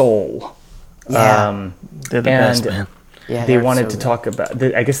soul. Yeah. They're the best, man. Yeah, They they're wanted so to good. talk about,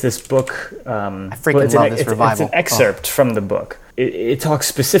 I guess this book, I freaking love this revival. It's an excerpt from the book. It talks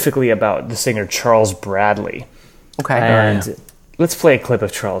specifically about the singer Charles Bradley. Okay. And let's play a clip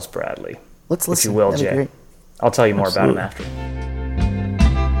of Charles Bradley. Let's listen. If you will, That'd be Jay. great. I'll tell you more about him after.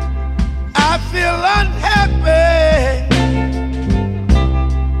 I feel unhappy.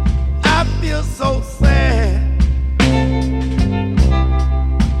 I feel so sad.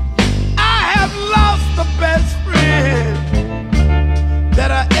 I have lost the best friend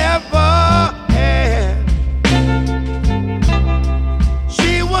that I ever had.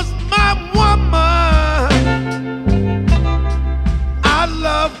 She was my woman. I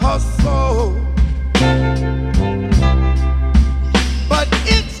love her so. But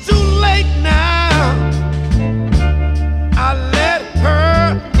it's too late now. I let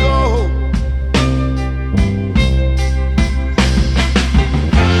her go.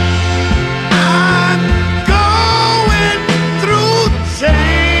 I'm going through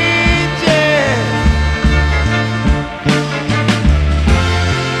changes.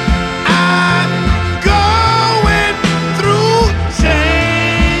 I'm going through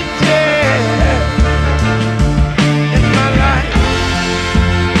changes in my life.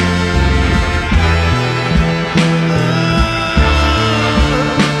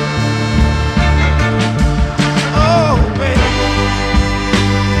 Oh, baby.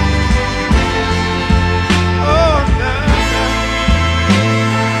 Oh,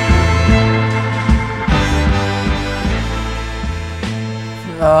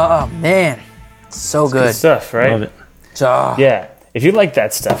 Oh man, so Good good. stuff, right? Love it. Oh, Yeah. If you like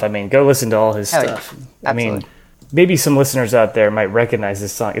that stuff, I mean, go listen to all his Hell yeah. stuff. I mean, Absolutely. maybe some listeners out there might recognize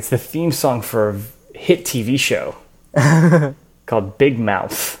this song. It's the theme song for a hit TV show called Big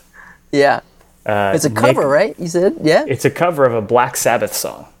Mouth. yeah. It's a cover, right? You said, yeah. It's a cover of a Black Sabbath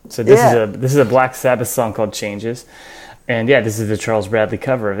song. So this Yeah. is a Black Sabbath song called Changes, and yeah, this is the Charles Bradley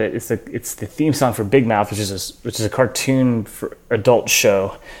cover of it. It's the theme song for Big Mouth, which is a cartoon for adult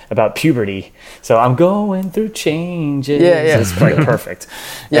show about puberty. So I'm going through changes. Yeah, yeah. It's like perfect.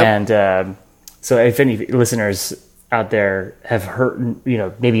 Yep. And so if any listeners out there have heard,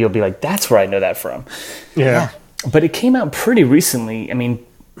 maybe you'll be like, that's where I know that from. Yeah. But it came out pretty recently. I mean,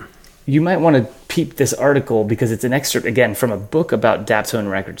 you might want to peep this article because it's an excerpt, again, from a book about Daptone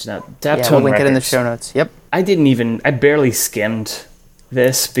Records. Now, Daptone Yeah, we'll link it in the Records, show notes. Yep. I barely skimmed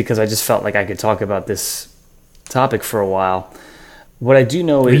this because I just felt like I could talk about this topic for a while. What I do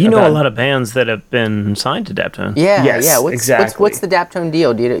know is You know a lot of bands that have been signed to Daptone. Yeah, Yes, yeah. exactly. What's the Daptone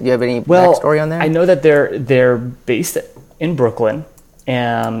deal? Do you have any well, backstory on that? I know that they're based in Brooklyn,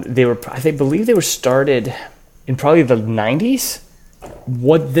 and I believe they were started in probably the 90s.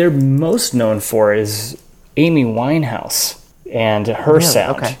 What they're most known for is Amy Winehouse and her Really?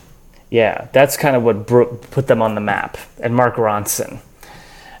 sound. Okay. Yeah, that's kind of what put them on the map, and Mark Ronson.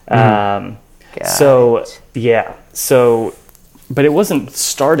 But it wasn't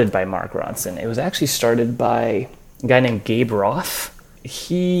started by Mark Ronson. It was actually started by a guy named Gabe Roth.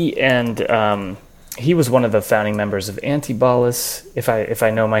 He was one of the founding members of Antibolus, if I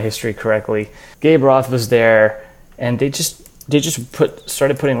know my history correctly. Gabe Roth was there, and they just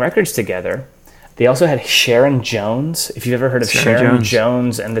started putting records together. They also had Sharon Jones. If you've ever heard of Sharon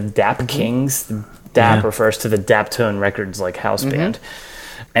Jones and the Dap Kings, the Dap refers to the Daptone Records like house band.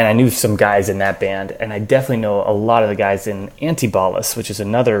 And I knew some guys in that band, and I definitely know a lot of the guys in Antibolus, which is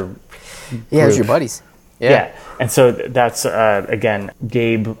another yeah, those are your group. buddies. Yeah. And so that's, again,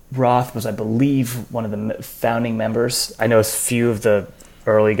 Gabe Roth was, I believe, one of the founding members. I know a few of the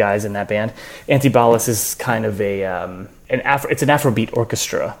early guys in that band. Antibolus is kind of it's an Afrobeat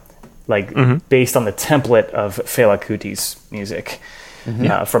orchestra, based on the template of Fela Kuti's music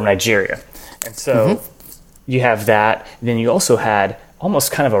from Nigeria. And so you have that. Then you also had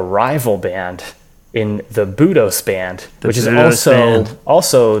almost kind of a rival band in the Budos band, which is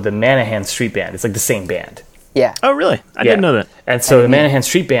also the Manahan Street Band. It's like the same band. Yeah. Oh, really? I didn't know that. And so the Manahan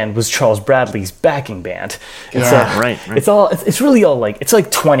Street Band was Charles Bradley's backing band. And Yeah. so Right. it's really all it's like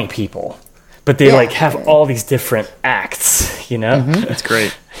 20 people, but they have all these different acts, That's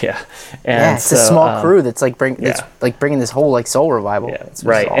great. Yeah, Yeah, it's a small crew that's like bringing this whole like soul revival. Yeah, It's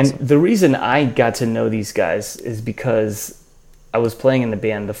right. awesome. And the reason I got to know these guys is because I was playing in the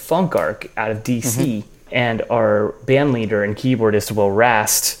band The Funk Arc out of DC, and our band leader and keyboardist Will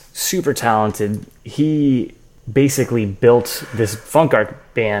Rast, super talented. He basically built this Funk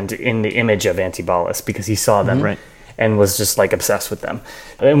Arc band in the image of Antibalas because he saw them and was just like obsessed with them,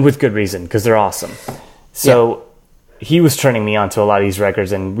 and with good reason because they're awesome. So he was turning me on to a lot of these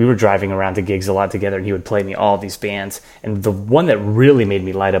records, and we were driving around to gigs a lot together, and he would play me all these bands. And the one that really made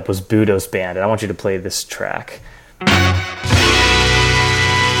me light up was Budo's band, and I want you to play this track.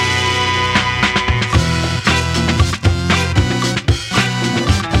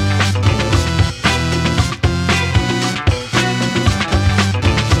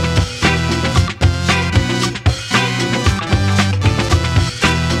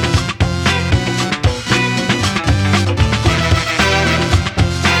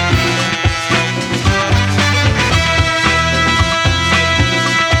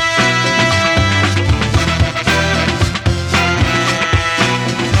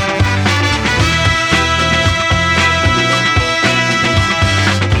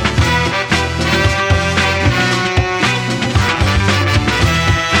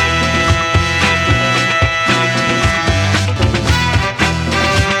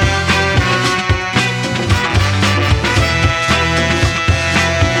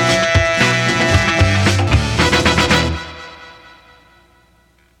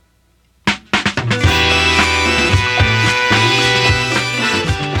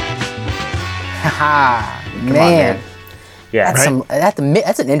 Man. Yeah,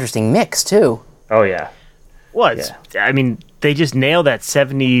 That's an interesting mix too. Oh yeah. Well, I mean, they just nail that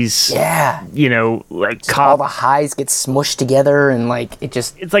 70s. Yeah. You know, like All cop. the highs get smushed together, and like it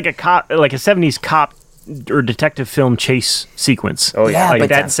just. It's like a 70s cop or detective film chase sequence. Oh yeah, like but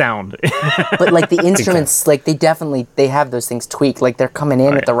that sound. But like the instruments, like they have those things tweaked. Like they're coming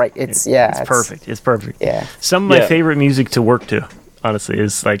in at the right. It's perfect. It's perfect. Yeah. Some of my favorite music to work to, honestly,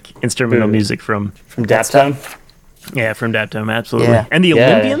 is like instrumental music from Daptone. Yeah, from Daptone, absolutely. Yeah. And the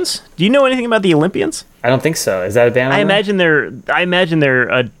Olympians. Do you know anything about the Olympians? I don't think so. Is that a band? I imagine they're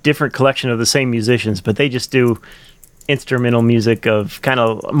a different collection of the same musicians, but they just do instrumental music of kind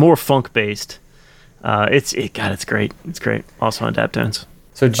of more funk based. It's great. It's great. Also on Daptones.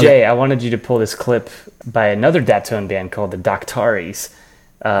 So Jay, I wanted you to pull this clip by another Daptone band called the Doctaris.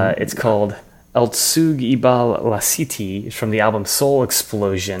 It's called El Tsug Ibal La City. It's from the album Soul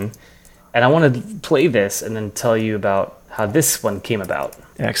Explosion. And I want to play this and then tell you about how this one came about.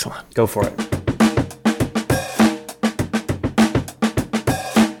 Excellent. Go for it.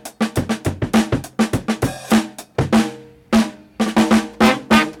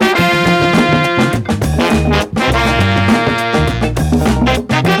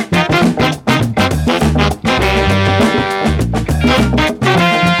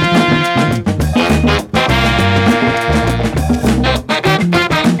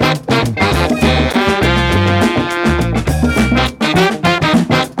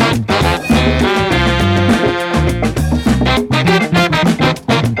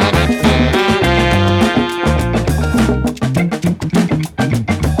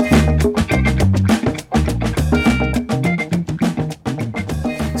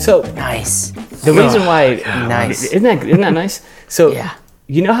 So nice. The reason why nice isn't that nice? So yeah.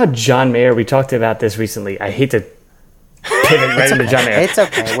 You know how John Mayer? We talked about this recently. I hate to pivot right into John Mayer. It's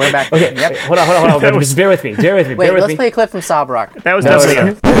okay. We're back. Okay, Yep. Hold on. Just bear with me. Wait, let's play a clip from Sob Rock. That was definitely bear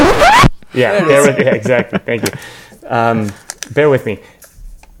with me. Yeah, exactly. Thank you. Bear with me.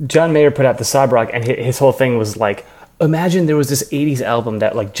 John Mayer put out the Sob Rock, and his whole thing was like, imagine there was this '80s album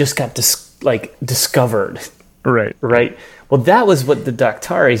that like just got discovered. Right. Well, that was what the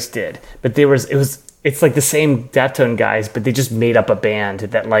Doctaris did, but it's like the same Daptone guys, but they just made up a band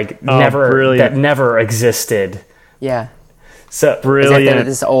that never existed. Yeah. So brilliant.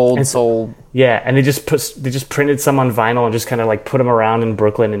 This old soul. Yeah, and they just printed some on vinyl and just kind of like put them around in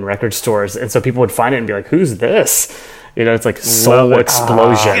Brooklyn in record stores, and so people would find it and be like, "Who's this?" You know, it's like Soul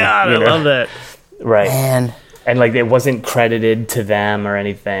Explosion. God, I love that. Right. Man. And like it wasn't credited to them or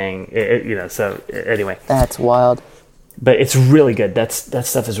anything. So anyway. That's wild. But it's really good. That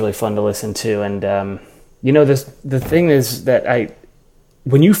stuff is really fun to listen to, and the thing is that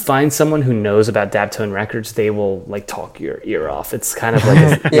when you find someone who knows about Daptone records, they will like talk your ear off. It's kind of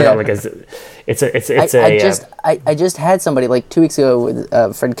like I just had somebody like 2 weeks ago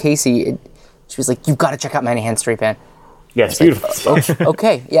with Fred Casey. She was like, "You've got to check out Manny Hand Street Band." Yeah, it's beautiful.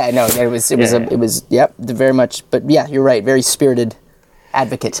 Okay, yeah, no, it was very much. But yeah, you're right. Very spirited.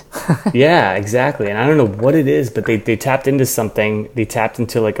 advocate. Yeah, exactly. And I don't know what it is, but they tapped into something. They tapped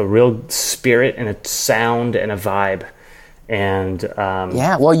into like a real spirit and a sound and a vibe. And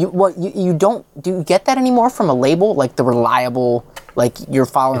yeah, well, you don't do you get that anymore from a label, like the reliable, like you're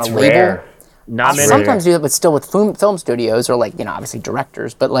following a label. Rare. Not many. Sometimes do it, but still with film studios or like obviously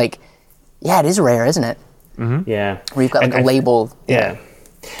directors. But like, yeah, it is rare, isn't it? Mm-hmm. Yeah, where you've got like a label. Yeah.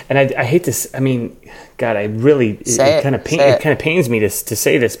 And I hate this. I mean, God, I really it kind of pains me to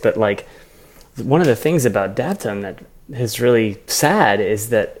say this, but like one of the things about Daptone that is really sad is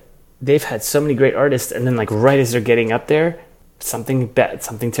that they've had so many great artists, and then like right as they're getting up there, something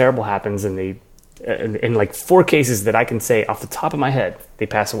terrible happens, and they in like 4 cases that I can say off the top of my head, they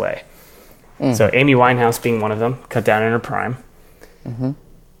pass away. So Amy Winehouse being one of them, cut down in her prime. Mm-hmm.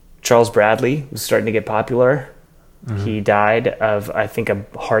 Charles Bradley was starting to get popular. Mm-hmm. He died of, I think, a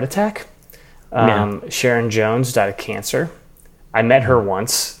heart attack. Sharon Jones died of cancer. I met her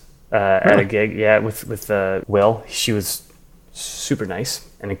once at a gig, with Will. She was super nice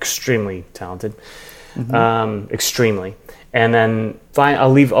and extremely talented, extremely. And then I'll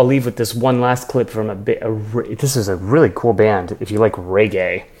leave with this one last clip from this is a really cool band. If you like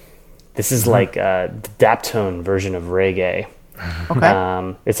reggae, this is like the Daptone version of reggae.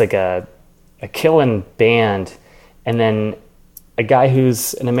 Okay. It's like a killin' band. And then a guy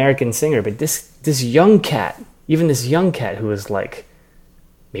who's an American singer, but this young cat who was like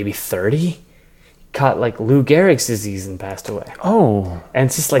maybe 30, caught like Lou Gehrig's disease and passed away. Oh. And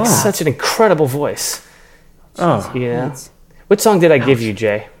it's just like such an incredible voice. Oh. Yeah. What song did I give you,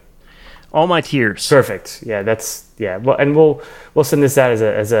 Jay? All My Tears. Perfect. Yeah, Well, and we'll send this out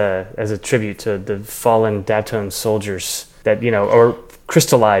as a tribute to the fallen Daptone soldiers that are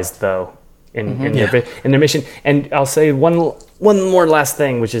crystallized though. In their mission. And I'll say one more last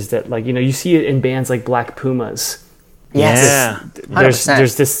thing, which is that you see it in bands like Black Pumas. Yes. Yeah.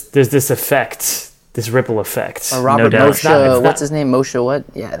 There's this effect, this ripple effect. Or Robert Moshe, what's his name? Moshe what?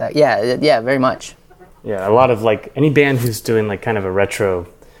 Yeah, very much. Yeah, a lot of any band who's doing like kind of a retro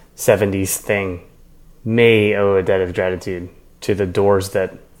 70s thing may owe a debt of gratitude to the Doors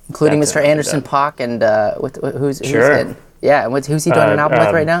that including Mr. Anderson .Paak and who's it? Yeah, who's he doing an album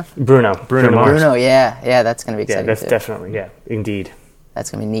with right now? Bruno Mars. Bruno, yeah, that's going to be exciting. Yeah, that's definitely, indeed.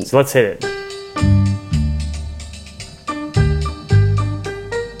 That's going to be neat. So let's hit it.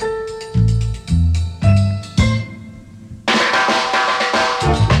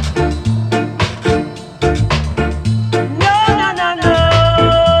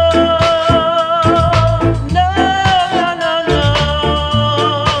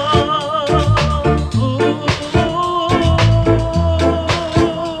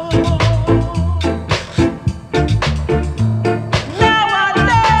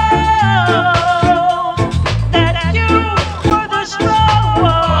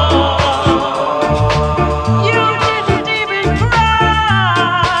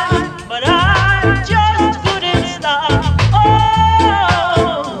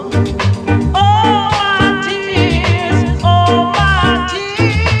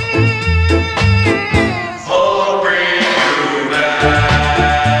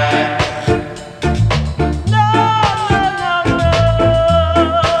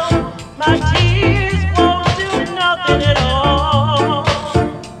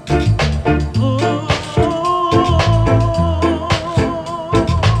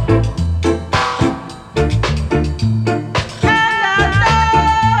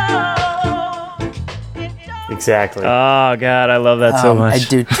 Exactly. Oh God, I love that so much. I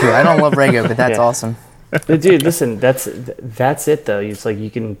do too. I don't love reggae, but that's awesome. But dude, listen, that's it though. It's like you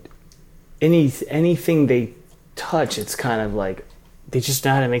can anything they touch, it's kind of like they just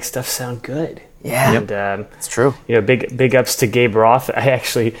know how to make stuff sound good. Yeah, and it's true. Big ups to Gabe Roth. I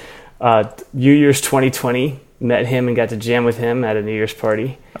actually New Year's 2020 met him and got to jam with him at a New Year's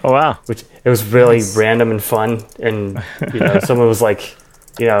party. Oh wow! Which it was really random and fun. And someone was like,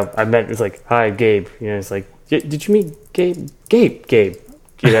 I met. It's like, hi, Gabe. It's like, did you meet Gabe? Gabe.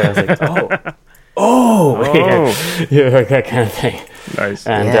 I was like, oh, like that kind of thing. Nice.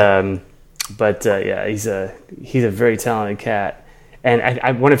 And he's a very talented cat. And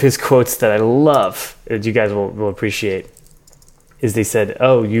I one of his quotes that I love, that you guys will appreciate, is they said,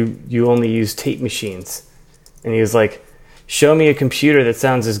 "Oh, you only use tape machines," and he was like, "Show me a computer that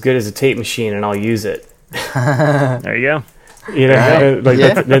sounds as good as a tape machine, and I'll use it." There you go.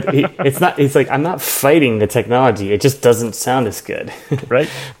 It's not. It's like I'm not fighting the technology. It just doesn't sound as good. Right.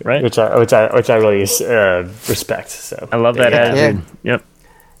 which I really respect. So I love that attitude. Yep.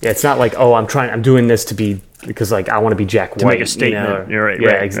 Yeah, it's not like, oh, I'm doing this to be because like I want to be Jack White to make a statement. You're right.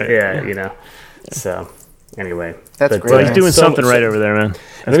 Right. Yeah. So Anyway, That's but, great. Well, he's doing something right over there, man.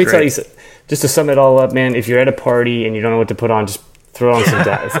 Let me tell you, just to sum it all up, man. If you're at a party and you don't know what to put on, just throw on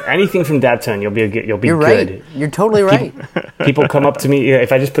some anything from Daptone. You'll be You're good. right. You're totally right. People come up to me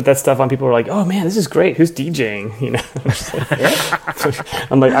if I just put that stuff on. People are like, "Oh man, this is great. Who's DJing?" You know.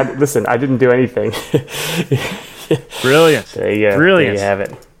 I'm like, listen, I didn't do anything. Brilliant. There you go. Brilliant. There you have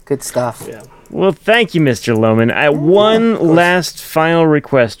it. Good stuff. Yeah. Well, thank you, Mr. Lohman. One last final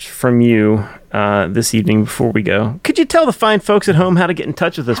request from you this evening before we go. Could you tell the fine folks at home how to get in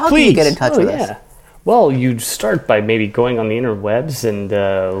touch with us, How please? do you get in touch with us? Well, you'd start by maybe going on the interwebs and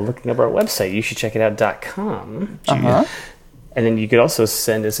looking up our website. You should check it out.com. Uh-huh. And then you could also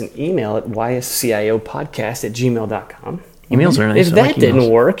send us an email at ysciopodcast@gmail.com. Emails are nice. If I that like didn't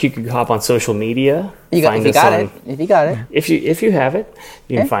emails. work, you could hop on social media. If you got it. If you have it,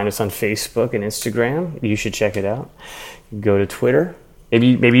 you can find us on Facebook and Instagram. You should check it out. Go to Twitter.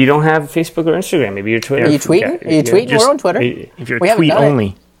 Maybe you don't have Facebook or Instagram. Maybe you're Twitter. Are you tweeting? Are you tweeting? We're on Twitter. If you're We a haven't tweet done it.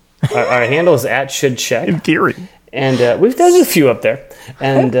 only, Our handle is @shouldcheck. in theory. And we've done a few up there.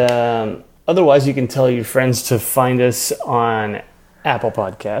 And otherwise, you can tell your friends to find us on Apple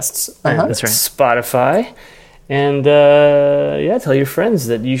Podcasts, and That's right. Spotify, and tell your friends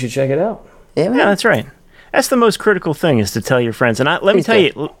that you should check it out. Yeah, man. Yeah, that's right. That's the most critical thing, is to tell your friends. And let me Please tell do.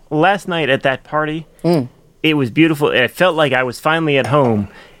 you, last night at that party, it was beautiful. It felt like I was finally at home.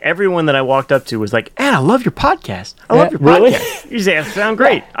 Everyone that I walked up to was like, "Ann, I love your podcast. I love your really? podcast. You sound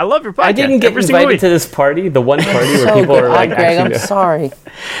great. I love your podcast." I didn't get Every single invited week." to this party, the one party where So people good. are like, Greg, I'm actually, sorry.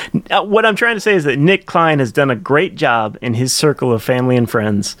 What I'm trying to say is that Nick Klein has done a great job in his circle of family and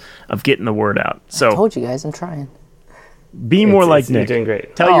friends of getting the word out. I So told you guys, I'm trying. be more like you're Nick. doing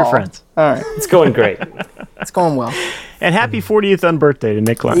great. Tell your Aw. friends. All right, It's going great. it's going well. And happy 40th unbirthday to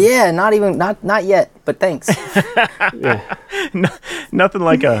Nick Klein. Yeah, not yet, but thanks. Nothing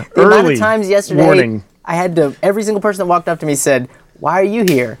like a The amount early of times yesterday warning. I had to. Every single person that walked up to me said, "Why are you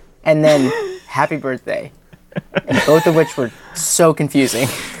here?" And then, "Happy birthday," and both of which were so confusing.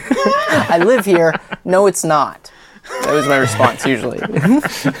 I live here. No, it's not. That was my response usually.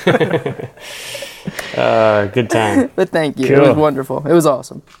 Good time. But thank you. It Cool. was wonderful. It was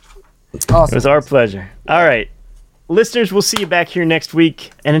awesome. Awesome. It was our pleasure. All right. Listeners, we'll see you back here next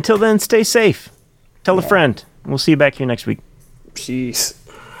week. And until then, stay safe. Tell a friend. We'll see you back here next week. Jeez.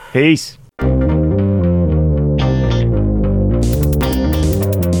 Peace.